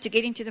moment to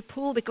get into the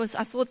pool, because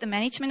I thought the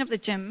management of the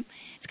gym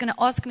is going to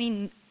ask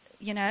me,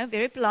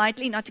 very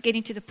politely not to get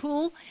into the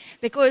pool,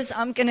 because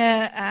I'm going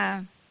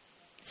to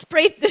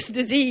spread this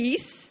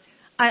disease.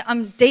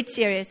 I'm dead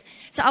serious.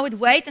 So I would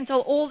wait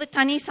until all the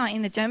tannies are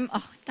in the gym,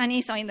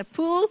 tannies are in the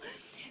pool.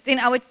 Then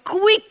I would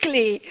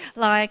quickly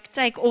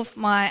take off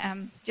my,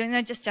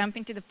 just jump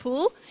into the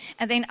pool.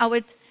 And then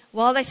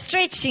while they're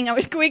stretching, I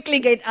would quickly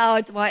get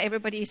out while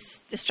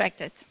everybody's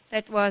distracted.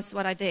 That was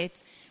what I did.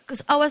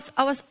 Because I was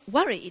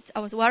worried. I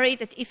was worried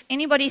that if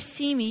anybody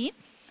see me,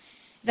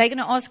 they're going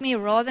to ask me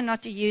rather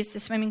not to use the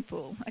swimming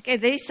pool. Okay,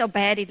 this is how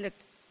bad it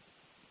looked.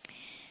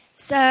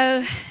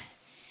 So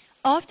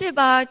after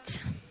about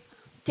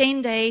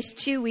 10 days,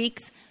 2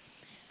 weeks,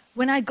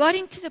 when I got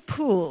into the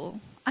pool,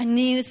 I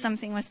knew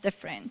something was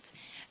different,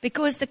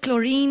 because the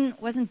chlorine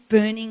wasn't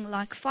burning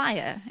like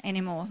fire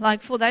anymore.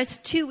 For those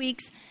 2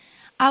 weeks,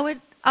 I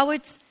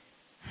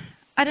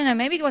don't know,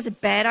 maybe it was a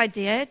bad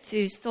idea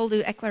to still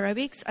do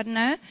aquarobics, I don't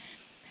know.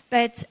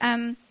 But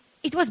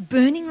it was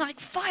burning like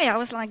fire. I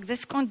was like,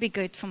 this can't be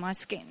good for my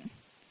skin,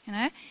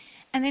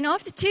 And then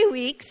after 2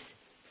 weeks,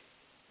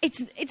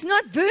 it's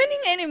not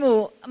burning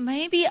anymore.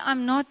 Maybe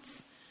I'm not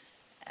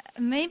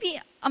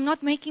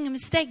making a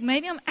mistake.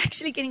 Maybe I'm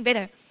actually getting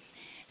better.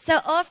 So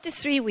after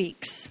 3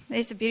 weeks,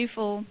 there's a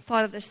beautiful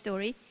part of the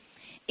story.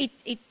 It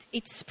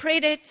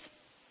spread it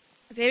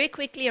very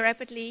quickly,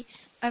 rapidly,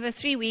 over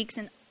 3 weeks.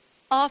 And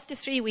after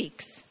 3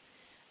 weeks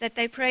that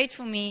they prayed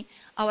for me,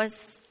 I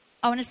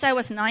want to say I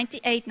was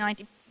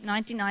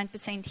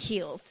 99%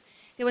 healed.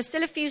 There were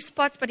still a few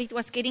spots, but it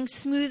was getting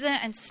smoother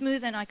and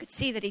smoother, and I could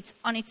see that it's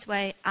on its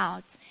way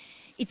out.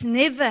 It's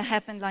never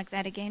happened like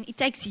that again. It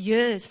takes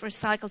years for a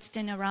cycle to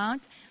turn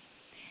around.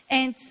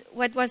 And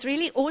what was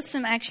really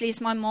awesome, actually, is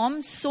my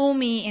mom saw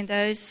me in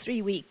those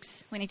 3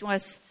 weeks when it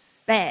was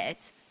bad.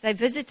 They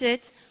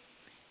visited.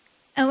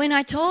 And when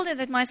I told her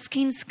that my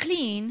skin's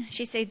clean,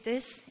 she said,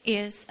 this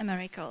is a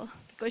miracle.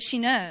 Because she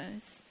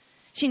knows.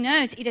 She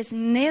knows it has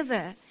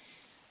never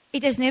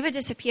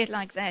disappeared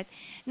like that.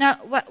 Now,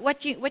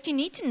 what you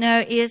need to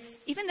know is,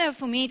 even though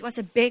for me it was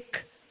a big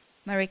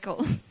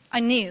miracle, I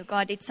knew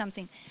God did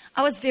something,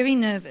 I was very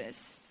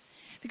nervous.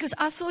 Because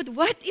I thought,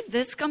 what if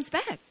this comes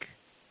back?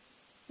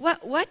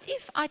 What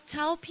if I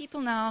tell people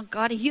now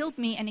God healed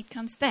me and it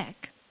comes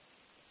back?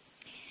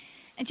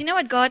 And you know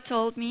what God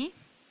told me?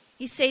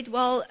 He said,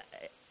 well,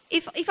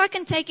 if I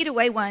can take it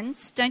away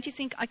once, don't you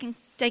think I can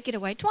take it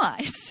away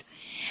twice?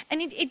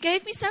 And it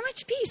gave me so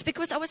much peace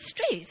because I was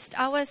stressed.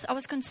 I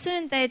was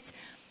concerned that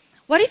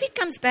what if it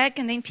comes back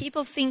and then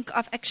people think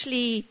I've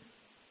actually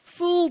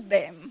fooled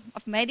them,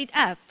 I've made it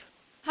up.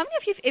 How many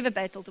of you have ever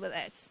battled with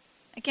that?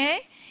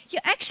 Okay?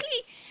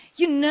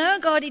 You know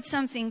God did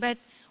something, but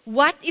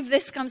what if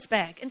this comes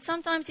back? And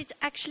sometimes it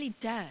actually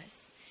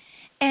does.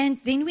 And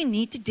then we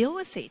need to deal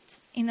with it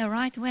in the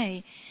right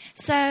way.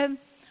 So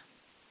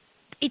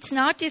it's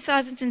now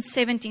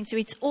 2017, so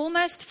it's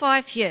almost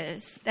 5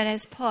 years that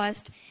has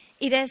passed.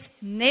 It has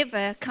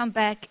never come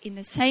back in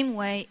the same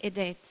way it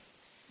did,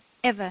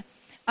 ever.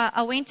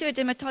 I went to a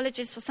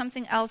dermatologist for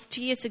something else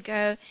 2 years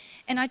ago,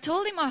 and I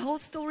told him my whole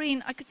story,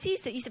 and I could see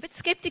that he's a bit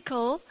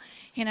skeptical,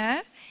 you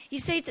know. He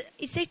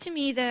said to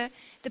me, the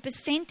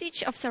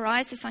percentage of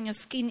psoriasis on your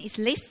skin is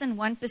less than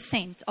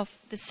 1% of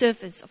the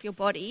surface of your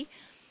body.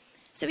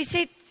 So he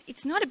said,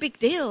 it's not a big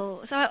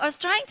deal. So I was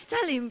trying to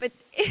tell him, but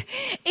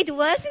it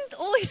wasn't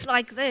always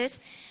like this.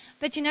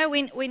 But you know,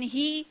 when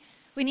he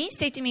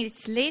said to me,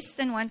 it's less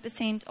than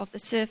 1% of the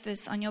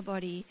surface on your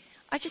body,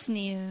 I just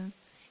knew.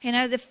 You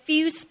know, the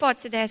few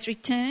spots that has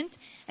returned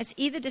has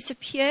either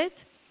disappeared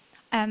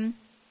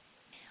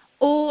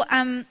or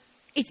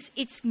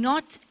it's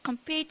not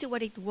compared to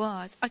what it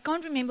was. I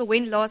can't remember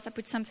when last I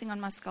put something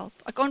on my scalp.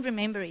 I can't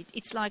remember it.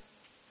 It's like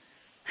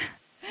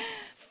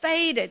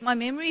faded. My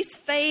memory is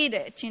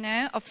faded, you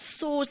know, of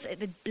sores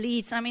that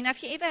bleeds. I mean, have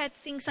you ever had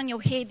things on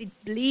your head?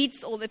 It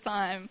bleeds all the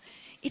time.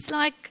 It's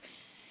like,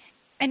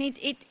 and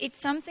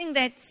it's something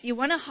that you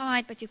want to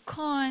hide, but you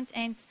can't.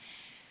 And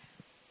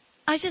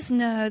I just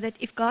know that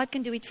if God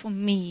can do it for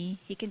me,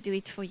 He can do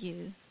it for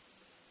you.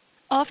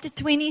 After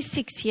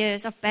 26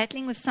 years of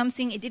battling with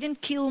something, it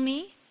didn't kill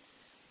me.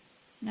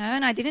 No,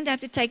 and I didn't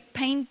have to take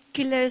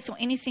painkillers or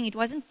anything.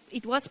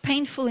 It was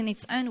painful in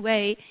its own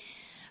way,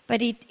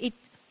 but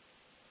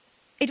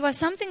it was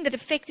something that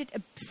affected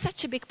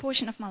such a big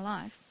portion of my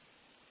life.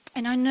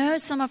 And I know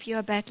some of you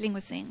are battling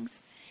with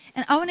things.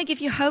 And I want to give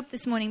you hope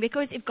this morning,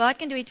 because if God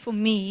can do it for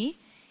me,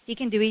 He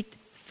can do it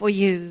for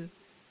you.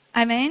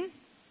 Amen?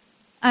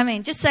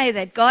 Amen. Just say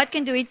that. God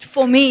can do it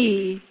for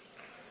me.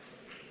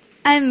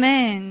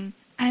 Amen.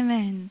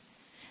 Amen.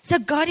 So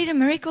God did a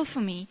miracle for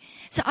me.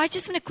 So I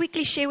just want to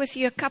quickly share with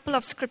you a couple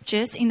of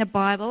scriptures in the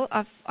Bible.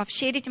 I've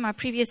shared it in my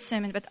previous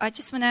sermon, but I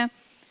just want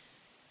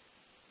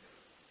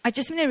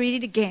to read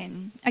it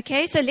again.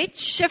 Okay, so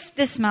let's shift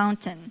this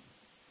mountain.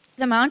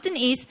 The mountain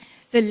is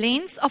the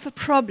length of a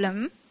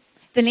problem.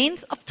 The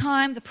length of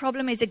time the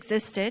problem has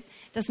existed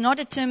does not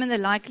determine the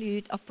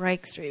likelihood of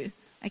breakthrough.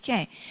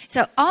 Okay,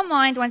 so our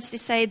mind wants to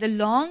say the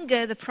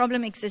longer the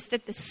problem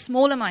existed, the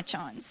smaller my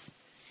chance.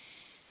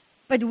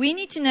 But we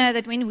need to know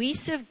that when we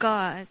serve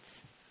God,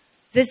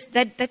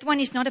 that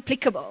one is not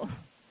applicable.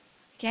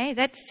 Okay,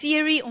 that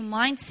theory or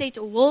mindset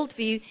or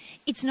worldview,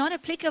 it's not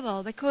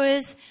applicable,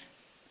 because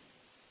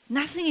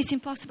nothing is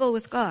impossible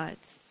with God.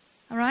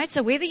 All right,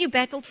 so whether you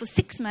battled for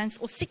 6 months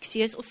or 6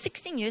 years or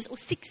 16 years or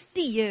 60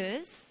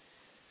 years,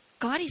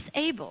 God is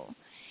able.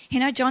 You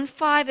know, John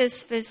 5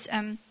 verse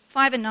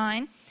 5 and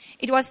 9,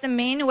 it was the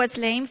man who was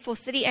lame for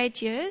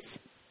 38 years.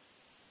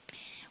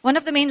 One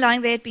of the men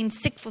lying there had been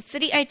sick for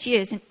 38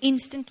 years, and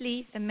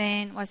instantly the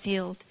man was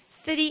healed.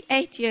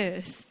 38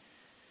 years.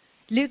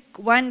 Luke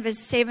 1 verse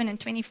 7 and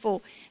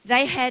 24.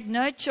 They had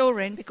no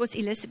children because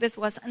Elizabeth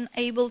was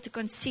unable to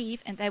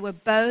conceive, and they were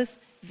both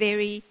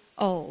very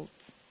old.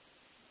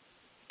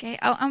 Okay,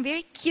 I'm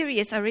very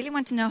curious. I really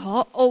want to know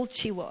how old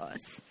she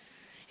was.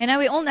 You know,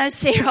 we all know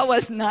Sarah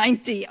was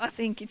 90. I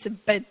think it's a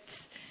bit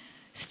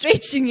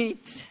stretching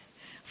it,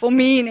 for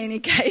me in any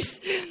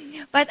case.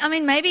 But, I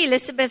mean, maybe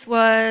Elizabeth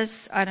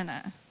was, I don't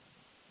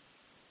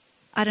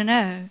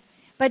know.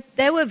 But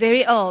they were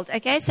very old,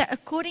 okay? So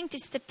according to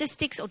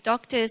statistics or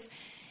doctors,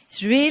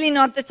 it's really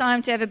not the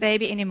time to have a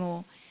baby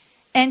anymore.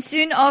 And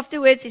soon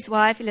afterwards, his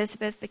wife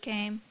Elizabeth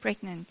became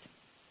pregnant.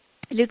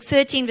 Luke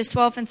 13, verse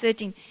 12 and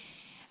 13.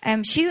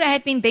 She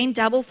had been bent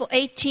double for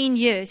 18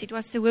 years. It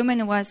was the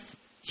woman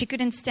she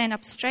couldn't stand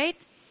up straight.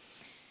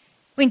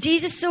 When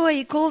Jesus saw her,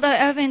 He called her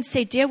over and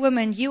said, "Dear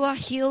woman, you are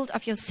healed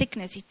of your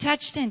sickness." He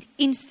touched her, and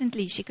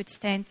instantly she could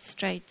stand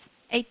straight.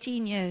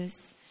 18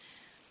 years.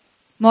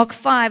 Mark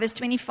 5, verse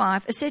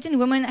 25. A certain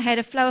woman had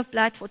a flow of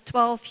blood for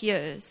 12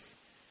 years.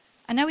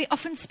 I know we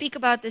often speak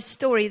about this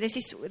story. This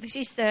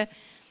is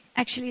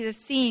actually the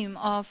theme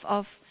of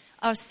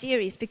our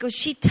series, because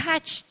she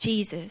touched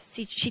Jesus.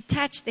 She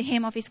touched the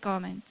hem of his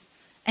garment,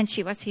 and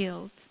she was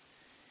healed.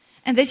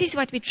 And this is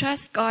what we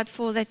trust God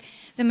for, that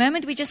the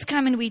moment we just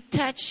come and we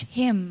touch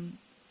him,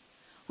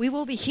 we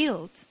will be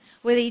healed.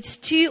 Whether it's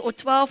 2 or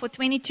 12 or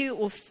 22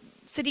 or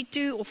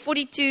 32 or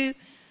 42,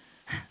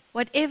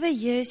 whatever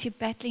years you're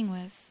battling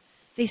with,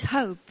 there's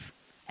hope.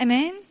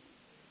 Amen?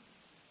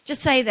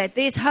 Just say that.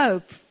 There's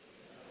hope.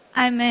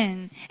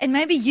 Amen. And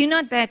maybe you're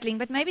not battling,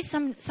 but maybe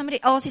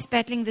somebody else is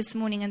battling this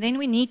morning, and then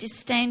we need to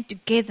stand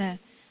together.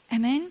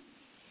 Amen?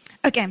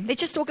 Okay, let's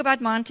just talk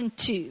about Mountain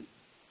 2.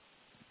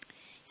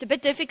 It's a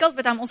bit difficult,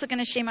 but I'm also going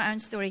to share my own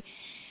story.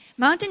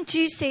 Mountain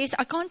 2 says,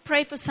 I can't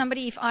pray for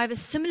somebody if I have a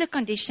similar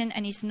condition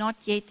and is not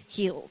yet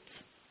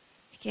healed.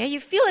 Okay, you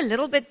feel a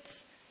little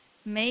bit,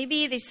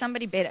 maybe there's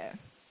somebody better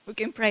who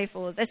can pray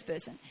for this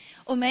person.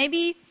 Or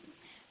maybe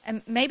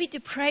to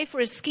pray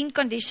for a skin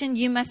condition,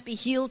 you must be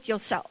healed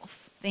yourself.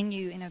 Then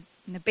you're in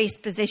the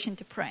best position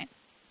to pray.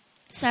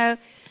 So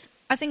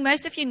I think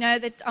most of you know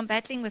that I'm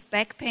battling with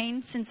back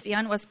pain since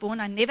Vian was born.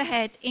 I never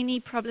had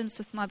any problems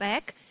with my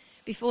back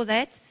before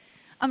that.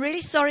 I'm really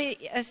sorry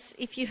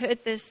if you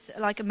heard this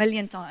like a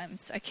million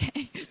times,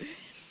 okay?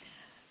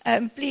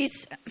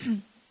 Please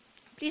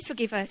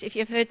forgive us if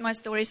you've heard my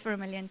stories for a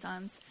million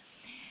times.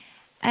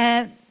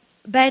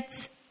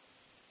 But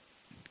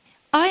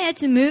I had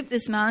to move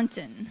this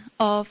mountain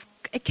of,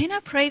 can I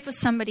pray for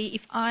somebody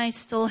if I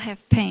still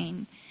have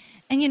pain?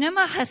 And you know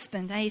my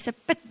husband, he's a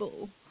pit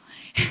bull.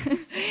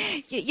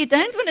 You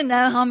don't want to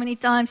know how many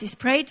times he's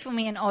prayed for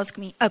me and asked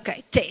me,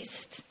 okay,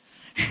 test.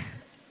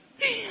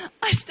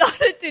 I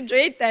started to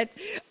dread that,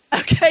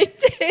 okay,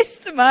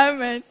 test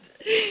moment,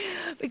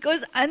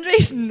 because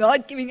Andre's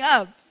not giving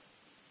up.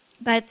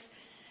 But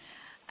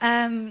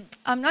I'm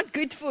not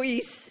good for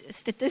his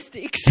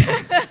statistics.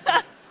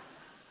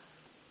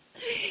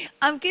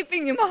 I'm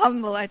keeping him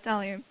humble, I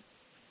tell you.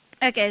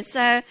 Okay,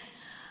 so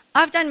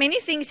I've done many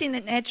things in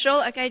the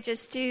natural. Okay,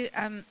 just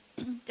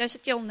that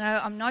you'll know,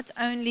 I'm not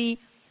only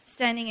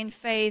standing in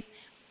faith.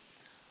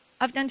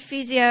 I've done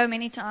physio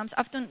many times.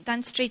 I've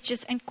done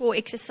stretches and core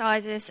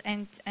exercises,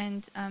 and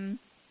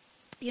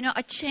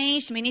I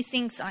changed many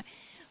things.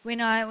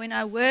 When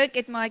I work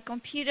at my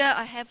computer,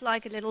 I have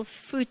like a little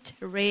foot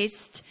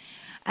rest.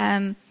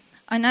 I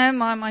know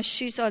my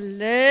shoes are a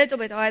little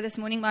bit high this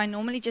morning, but I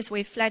normally just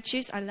wear flat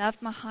shoes. I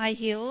loved my high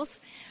heels,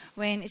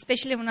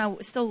 especially when I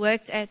still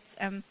worked at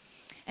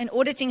an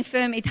auditing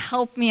firm. It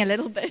helped me a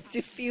little bit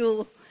to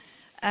feel.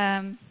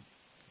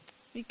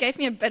 It gave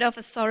me a bit of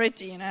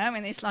authority,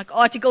 when there's like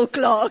article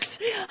clerks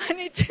I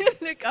need to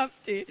look up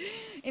to.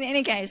 In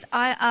any case,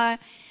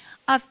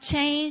 I've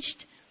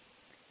changed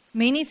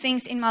many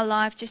things in my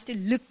life just to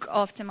look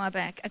after my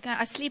back. Okay,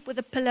 I sleep with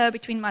a pillow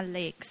between my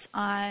legs.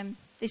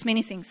 There's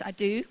many things I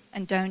do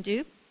and don't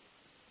do.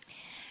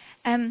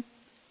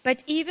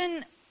 But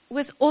even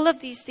with all of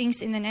these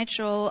things in the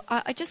natural,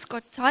 I just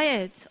got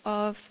tired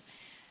of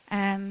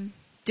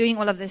doing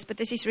all of this. But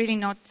this is really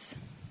not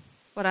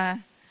what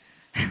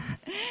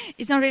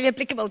it's not really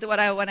applicable to what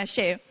I want to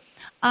share.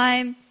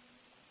 I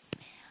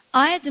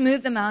had to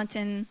move the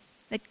mountain.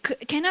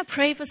 Can I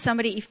pray for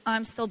somebody if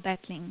I'm still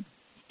battling?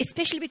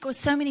 Especially because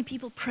so many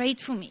people prayed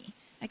for me.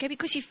 Okay,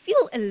 because you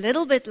feel a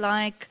little bit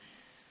like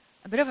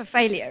a bit of a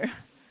failure.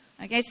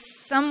 Okay,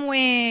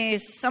 somewhere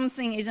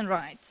something isn't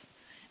right.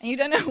 And you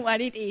don't know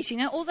what it is.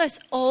 All those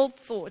old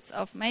thoughts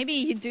of maybe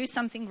you do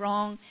something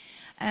wrong.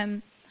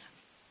 In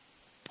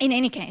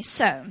any case,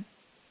 so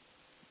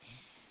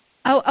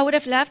I would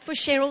have loved for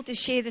Cheryl to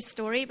share the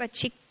story, but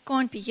she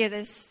can't be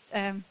here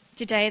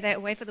today. They're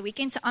away for the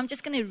weekend. So I'm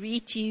just going to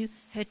read you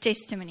her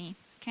testimony,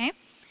 okay?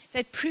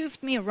 That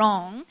proved me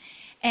wrong,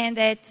 and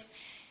that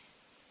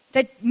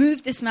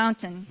moved this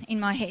mountain in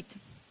my head.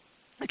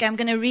 Okay, I'm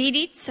going to read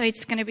it, so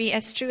it's going to be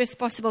as true as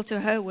possible to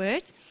her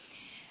word.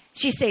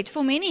 She said,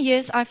 for many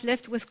years I've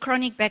lived with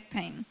chronic back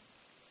pain.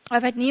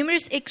 I've had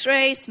numerous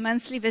x-rays,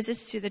 monthly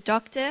visits to the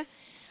doctor.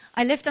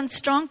 I lived on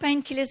strong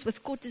painkillers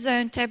with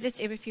cortisone tablets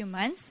every few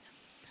months.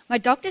 My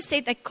doctor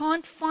said they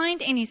can't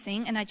find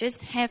anything, and I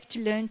just have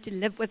to learn to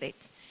live with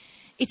it.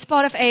 It's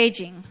part of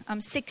aging. I'm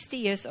 60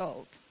 years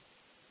old.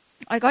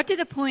 I got to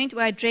the point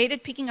where I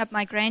dreaded picking up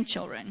my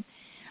grandchildren.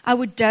 I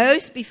would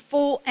doze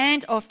before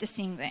and after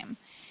seeing them.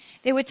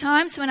 There were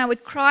times when I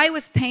would cry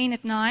with pain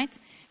at night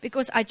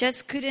because I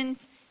just couldn't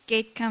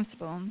get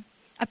comfortable.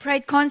 I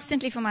prayed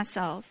constantly for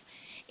myself.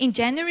 In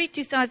January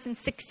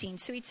 2016,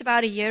 so it's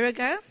about a year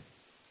ago,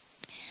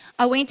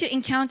 I went to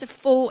Encounter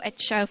 4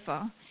 at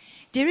Shofar.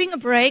 During a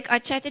break, I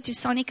chatted to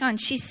Sonika, and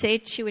she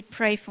said she would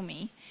pray for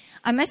me.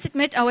 I must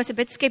admit I was a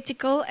bit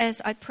skeptical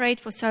as I prayed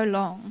for so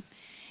long.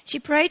 She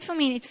prayed for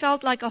me, and it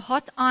felt like a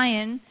hot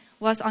iron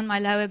was on my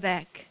lower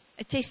back.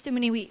 A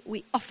testimony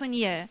we often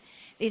hear.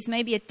 There's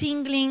maybe a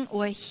tingling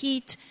or a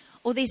heat,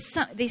 or there's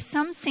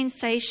some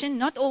sensation,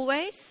 not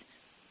always,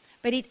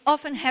 but it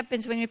often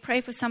happens when we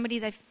pray for somebody.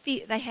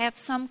 They have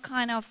some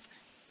kind of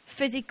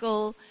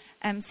physical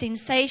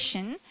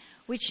sensation,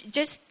 which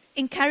just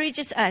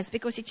encourages us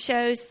because it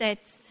shows that,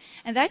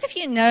 and those of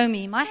you who know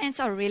me, my hands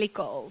are really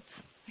cold,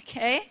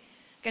 okay?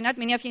 Not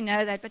many of you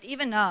know that, but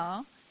even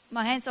now,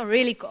 my hands are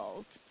really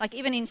cold, like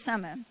even in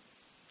summer.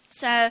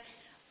 So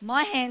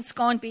my hands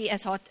can't be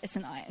as hot as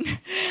an iron.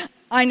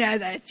 I know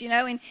that.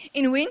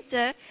 In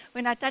winter,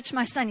 when I touch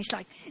my son, he's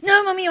like,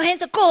 no, Mommy, your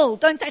hands are cold.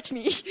 Don't touch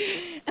me.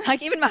 And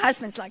like even my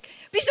husband's like,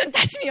 please don't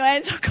touch me. Your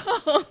hands are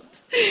cold.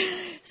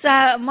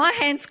 So my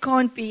hands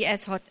can't be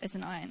as hot as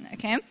an iron,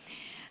 okay?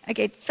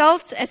 Okay, it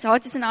felt as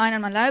hot as an iron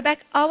on my lower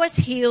back. I was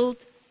healed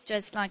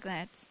just like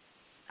that.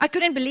 I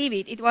couldn't believe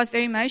it. It was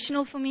very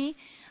emotional for me.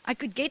 I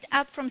could get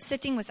up from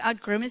sitting without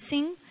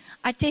grimacing.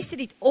 I tested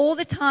it all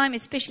the time,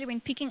 especially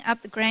when picking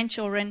up the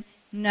grandchildren.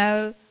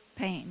 No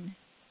pain.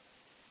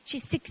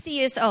 She's 60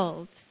 years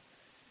old,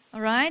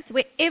 all right?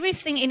 Where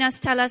everything in us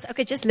tell us,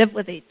 okay, just live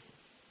with it.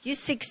 You're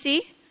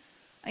 60,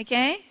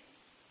 okay?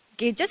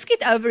 Just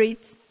get over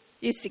it.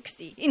 You're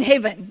 60. In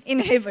heaven,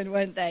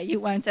 one day, you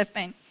won't have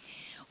pain.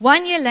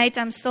 1 year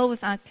later, I'm still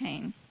without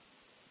pain.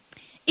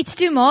 It's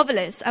too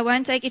marvelous. I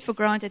won't take it for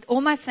granted.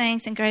 All my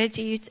thanks and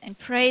gratitude and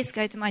praise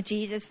go to my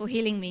Jesus for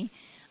healing me.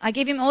 I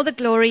give him all the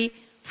glory,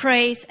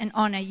 praise, and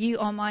honor. You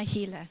are my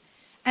healer.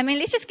 Amen.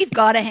 Let's just give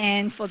God a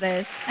hand for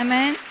this.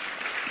 Amen.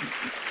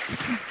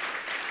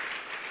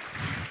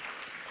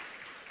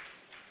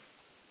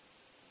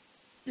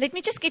 Let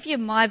me just give you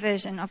my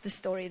version of the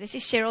story. This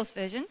is Cheryl's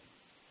version.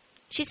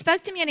 She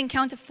spoke to me at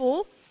Encounter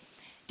 4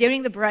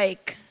 during the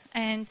break.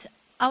 And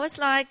I was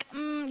like,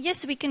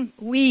 yes, we can.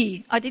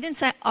 I didn't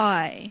say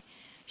I.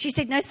 She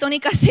said, no,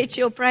 Sonika said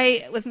she'll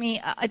pray with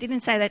me. I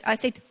didn't say that. I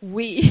said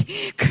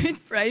we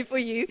could pray for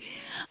you.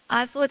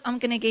 I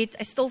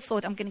still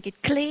thought I'm going to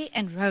get Claire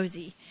and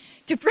Rosie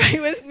to pray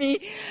with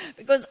me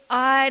because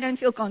I don't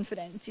feel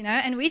confident,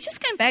 And we just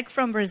came back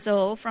from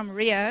Brazil, from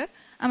Rio.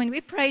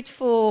 We prayed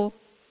for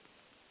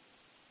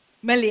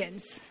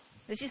millions.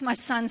 This is my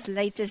son's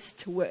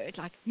latest word,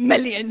 like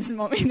millions,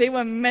 Mommy. There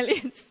were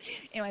millions.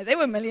 Anyway, there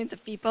were millions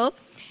of people.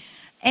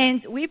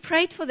 And we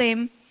prayed for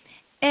them.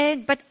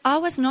 But I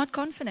was not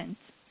confident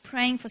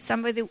praying for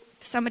somebody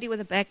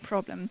with a back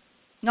problem.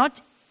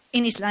 Not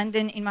in East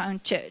London, in my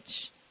own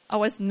church. I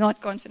was not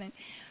confident.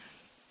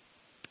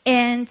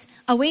 And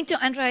I went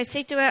to Andrea. I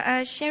said to her,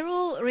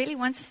 Cheryl really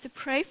wants us to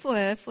pray for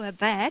her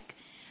back.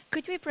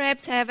 Could we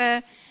perhaps have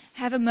a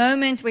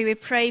moment where we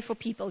pray for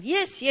people?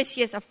 Yes,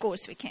 of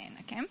course we can.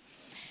 Okay.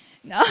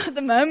 No,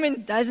 the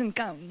moment doesn't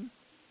come.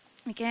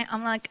 Okay,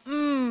 I'm like,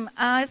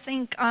 I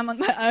think I'm on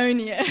my own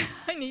here.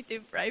 I need to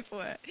pray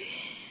for her.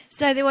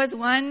 So there was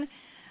one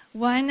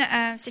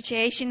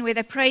situation where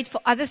they prayed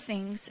for other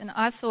things, and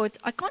I thought,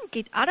 I can't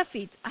get out of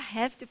it. I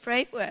have to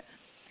pray for her.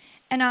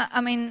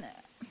 And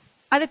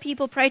other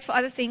people prayed for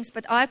other things,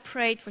 but I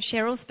prayed for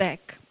Cheryl's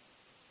back.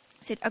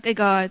 I said, okay,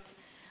 God,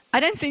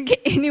 I don't think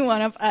any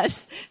one of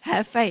us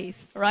have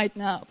faith right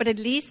now, but at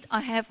least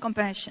I have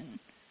compassion.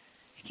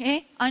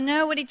 Okay? I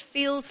know what it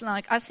feels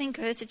like. I think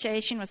her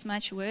situation was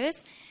much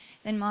worse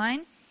than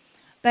mine,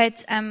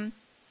 but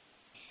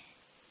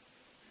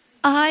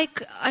I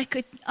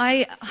could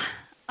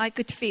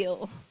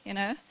feel,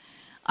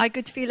 I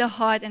could feel her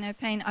heart and her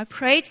pain. I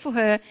prayed for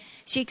her.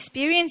 She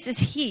experienced this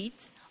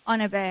heat on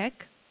her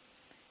back,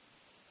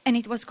 and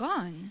it was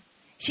gone.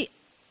 She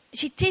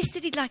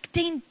tested it like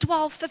 10,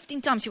 12,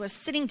 15 times. She was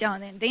sitting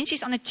down, and then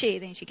she's on a chair,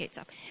 then she gets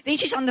up. Then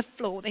she's on the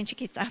floor, then she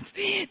gets up.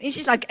 Then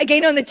she's like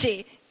again on the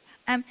chair.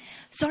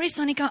 Sorry,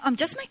 Sonika, I'm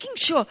just making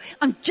sure.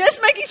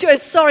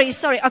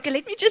 Sorry. Okay,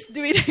 let me just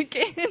do it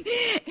again.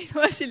 It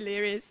was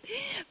hilarious.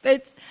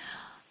 But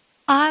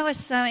I was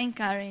so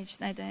encouraged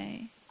that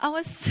day. I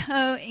was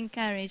so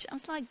encouraged. I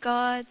was like,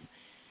 God,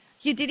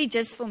 you did it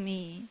just for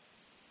me.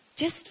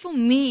 Just for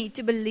me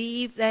to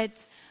believe that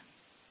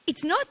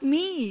it's not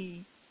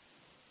me.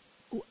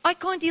 I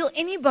can't heal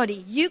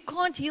anybody. You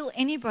can't heal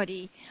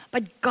anybody.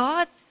 But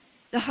God,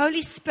 the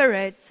Holy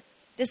Spirit,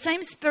 the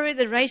same Spirit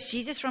that raised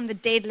Jesus from the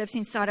dead lives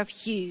inside of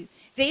you.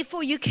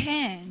 Therefore, you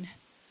can.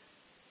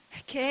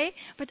 Okay?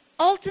 But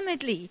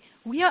ultimately,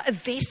 we are a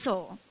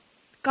vessel.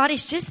 God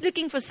is just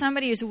looking for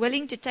somebody who's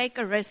willing to take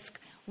a risk,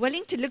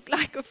 willing to look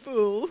like a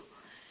fool,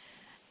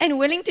 and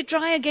willing to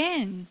try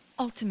again,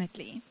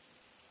 ultimately.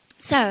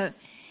 So,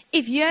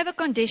 if you have a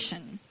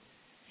condition,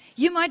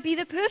 you might be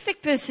the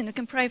perfect person who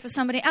can pray for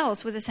somebody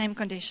else with the same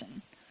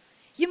condition.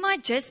 You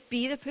might just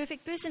be the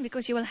perfect person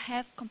because you will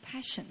have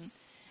compassion.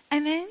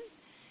 Amen?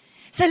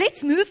 So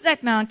let's move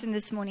that mountain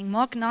this morning.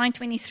 Mark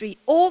 9:23.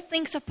 All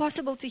things are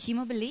possible to him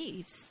who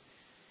believes.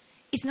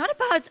 It's not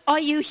about, are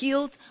you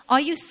healed?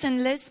 Are you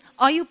sinless?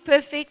 Are you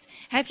perfect?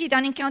 Have you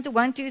done encounter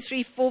 1, 2,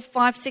 3, 4,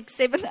 5, 6,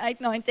 7, 8,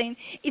 9, 10?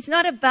 It's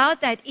not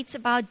about that. It's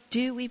about,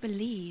 do we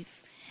believe?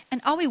 And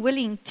are we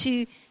willing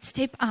to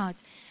step out?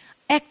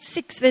 Acts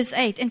 6 verse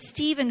 8. And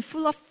Stephen,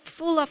 full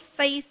of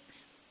faith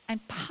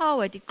and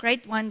power, did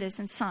great wonders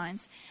and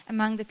signs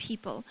among the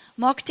people.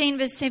 Mark 10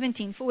 verse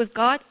 17. For with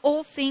God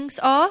all things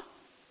are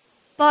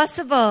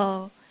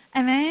possible.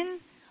 Amen?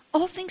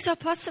 All things are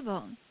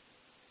possible.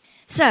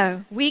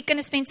 So, we're going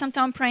to spend some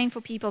time praying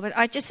for people, but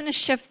I just want to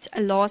shift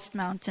a last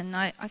mountain.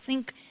 I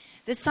think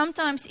this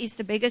sometimes is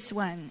the biggest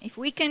one. If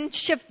we can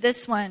shift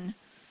this one,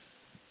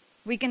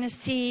 we're going to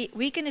see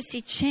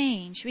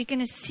change. We're going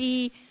to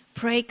see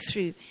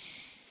breakthrough.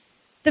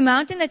 The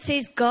mountain that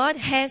says, God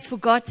has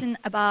forgotten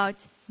about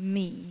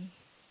me.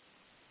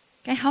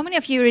 Okay, how many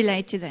of you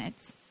relate to that?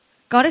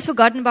 God has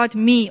forgotten about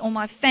me, or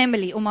my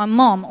family, or my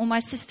mom, or my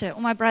sister,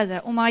 or my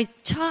brother, or my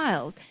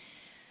child.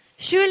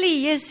 Surely,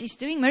 yes, He's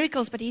doing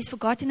miracles, but He's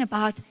forgotten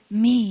about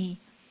me.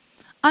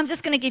 I'm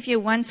just going to give you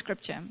one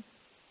scripture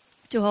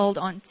to hold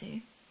on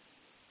to.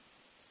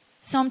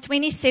 Psalm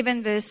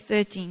 27, verse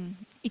 13.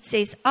 It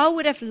says, I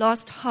would have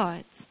lost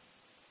heart.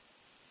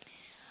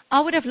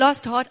 I would have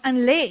lost heart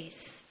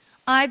unless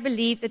I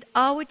believed that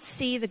I would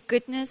see the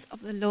goodness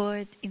of the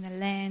Lord in the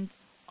land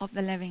of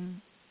the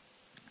living.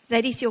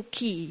 That is your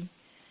key.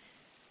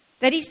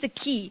 That is the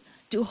key,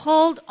 to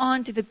hold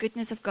on to the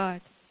goodness of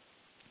God.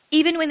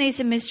 Even when there's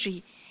a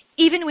mystery,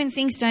 even when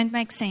things don't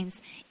make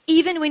sense,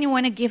 even when you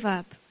want to give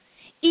up,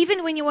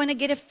 even when you want to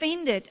get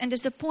offended and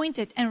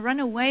disappointed and run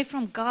away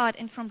from God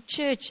and from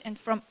church and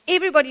from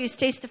everybody who's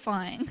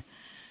testifying.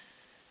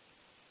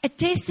 A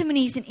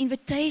testimony is an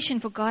invitation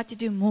for God to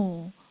do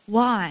more.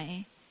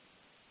 Why?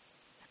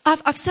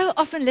 I've so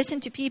often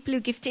listened to people who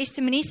give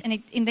testimonies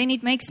and then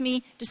it makes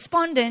me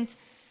despondent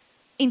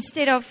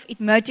instead of it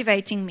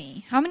motivating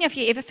me. How many of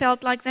you ever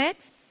felt like that?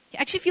 You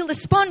actually feel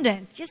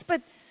despondent. Yes,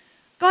 but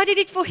God did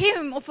it for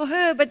him or for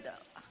her, but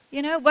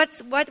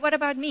what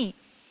about me?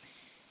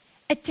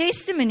 A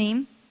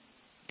testimony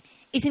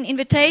is an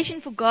invitation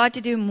for God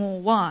to do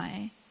more.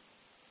 Why?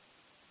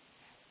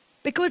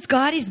 Because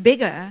God is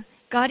bigger,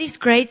 God is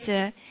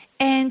greater,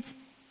 and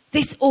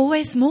there's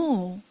always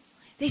more.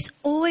 There's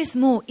always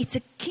more. It's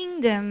a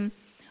kingdom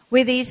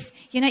where there's,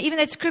 even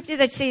that scripture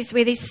that says,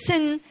 where there's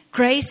sin,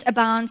 grace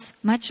abounds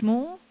much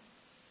more.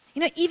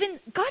 Even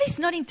God is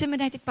not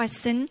intimidated by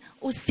sin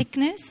or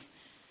sickness.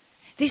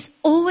 There's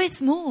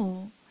always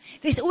more.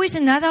 There's always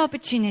another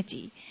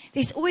opportunity.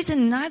 There's always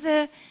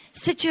another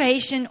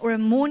situation or a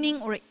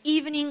morning or an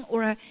evening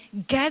or a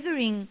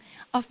gathering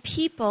of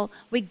people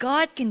where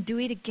God can do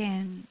it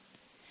again.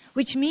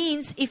 Which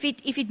means if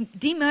it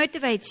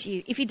demotivates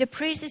you, if it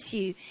depresses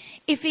you,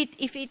 if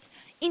it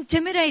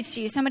intimidates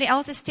you, somebody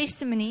else's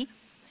testimony,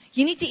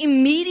 you need to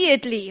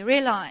immediately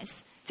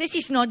realize this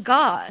is not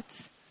God.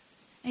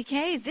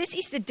 Okay? This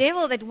is the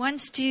devil that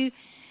wants to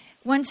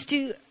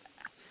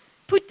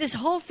put this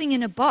whole thing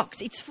in a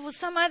box. It's for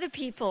some other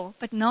people,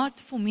 but not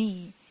for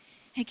me.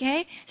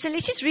 Okay? So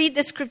let's just read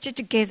the scripture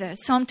together.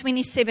 Psalm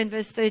 27,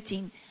 verse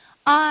 13.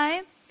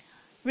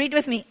 Read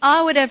with me.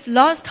 I would have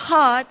lost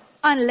heart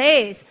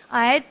unless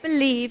I had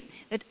believed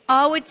that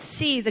I would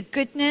see the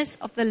goodness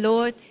of the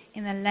Lord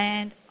in the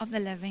land of the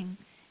living.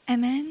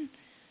 Amen?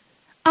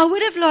 I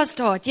would have lost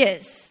heart,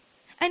 yes.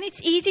 And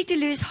it's easy to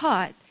lose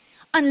heart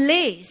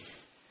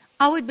unless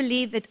I would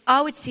believe that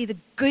I would see the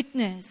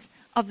goodness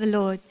of the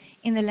Lord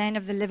in the land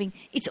of the living.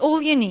 It's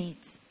all you need.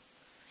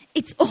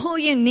 It's all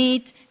you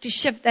need to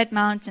shift that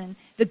mountain.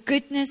 The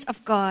goodness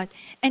of God.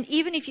 And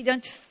even if you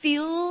don't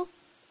feel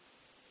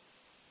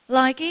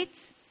like it,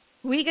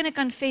 we're going to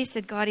confess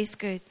that God is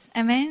good.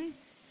 Amen?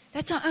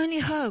 That's our only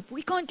hope.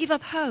 We can't give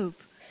up hope.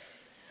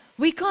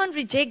 We can't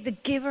reject the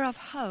giver of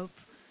hope.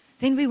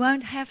 Then we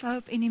won't have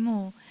hope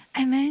anymore.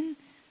 Amen?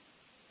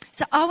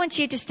 So I want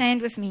you to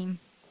stand with me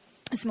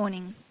this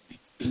morning.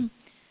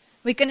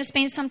 We're going to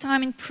spend some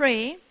time in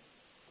prayer.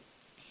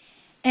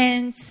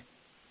 And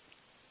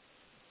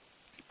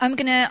I'm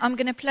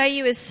gonna play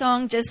you a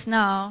song just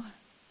now,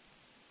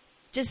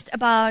 just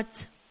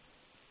about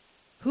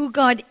who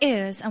God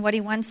is and what He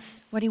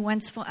wants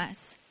for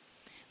us.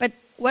 But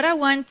what I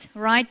want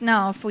right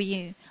now for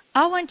you,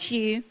 I want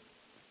you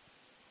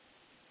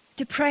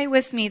to pray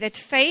with me that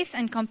faith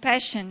and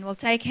compassion will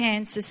take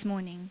hands this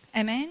morning.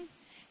 Amen?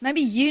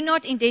 Maybe you're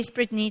not in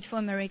desperate need for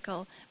a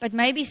miracle, but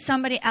maybe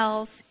somebody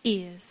else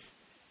is.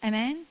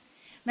 Amen?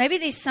 Maybe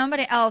there's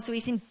somebody else who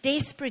is in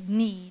desperate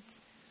need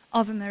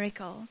of a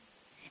miracle.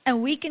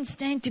 And we can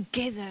stand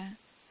together.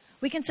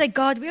 We can say,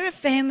 God, we're a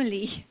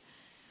family.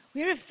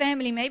 We're a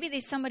family. Maybe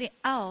there's somebody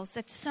else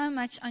that's so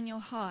much on your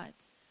heart.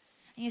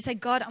 And you say,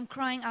 God, I'm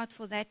crying out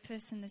for that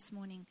person this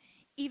morning,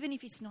 even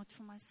if it's not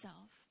for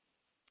myself.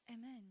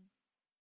 Amen.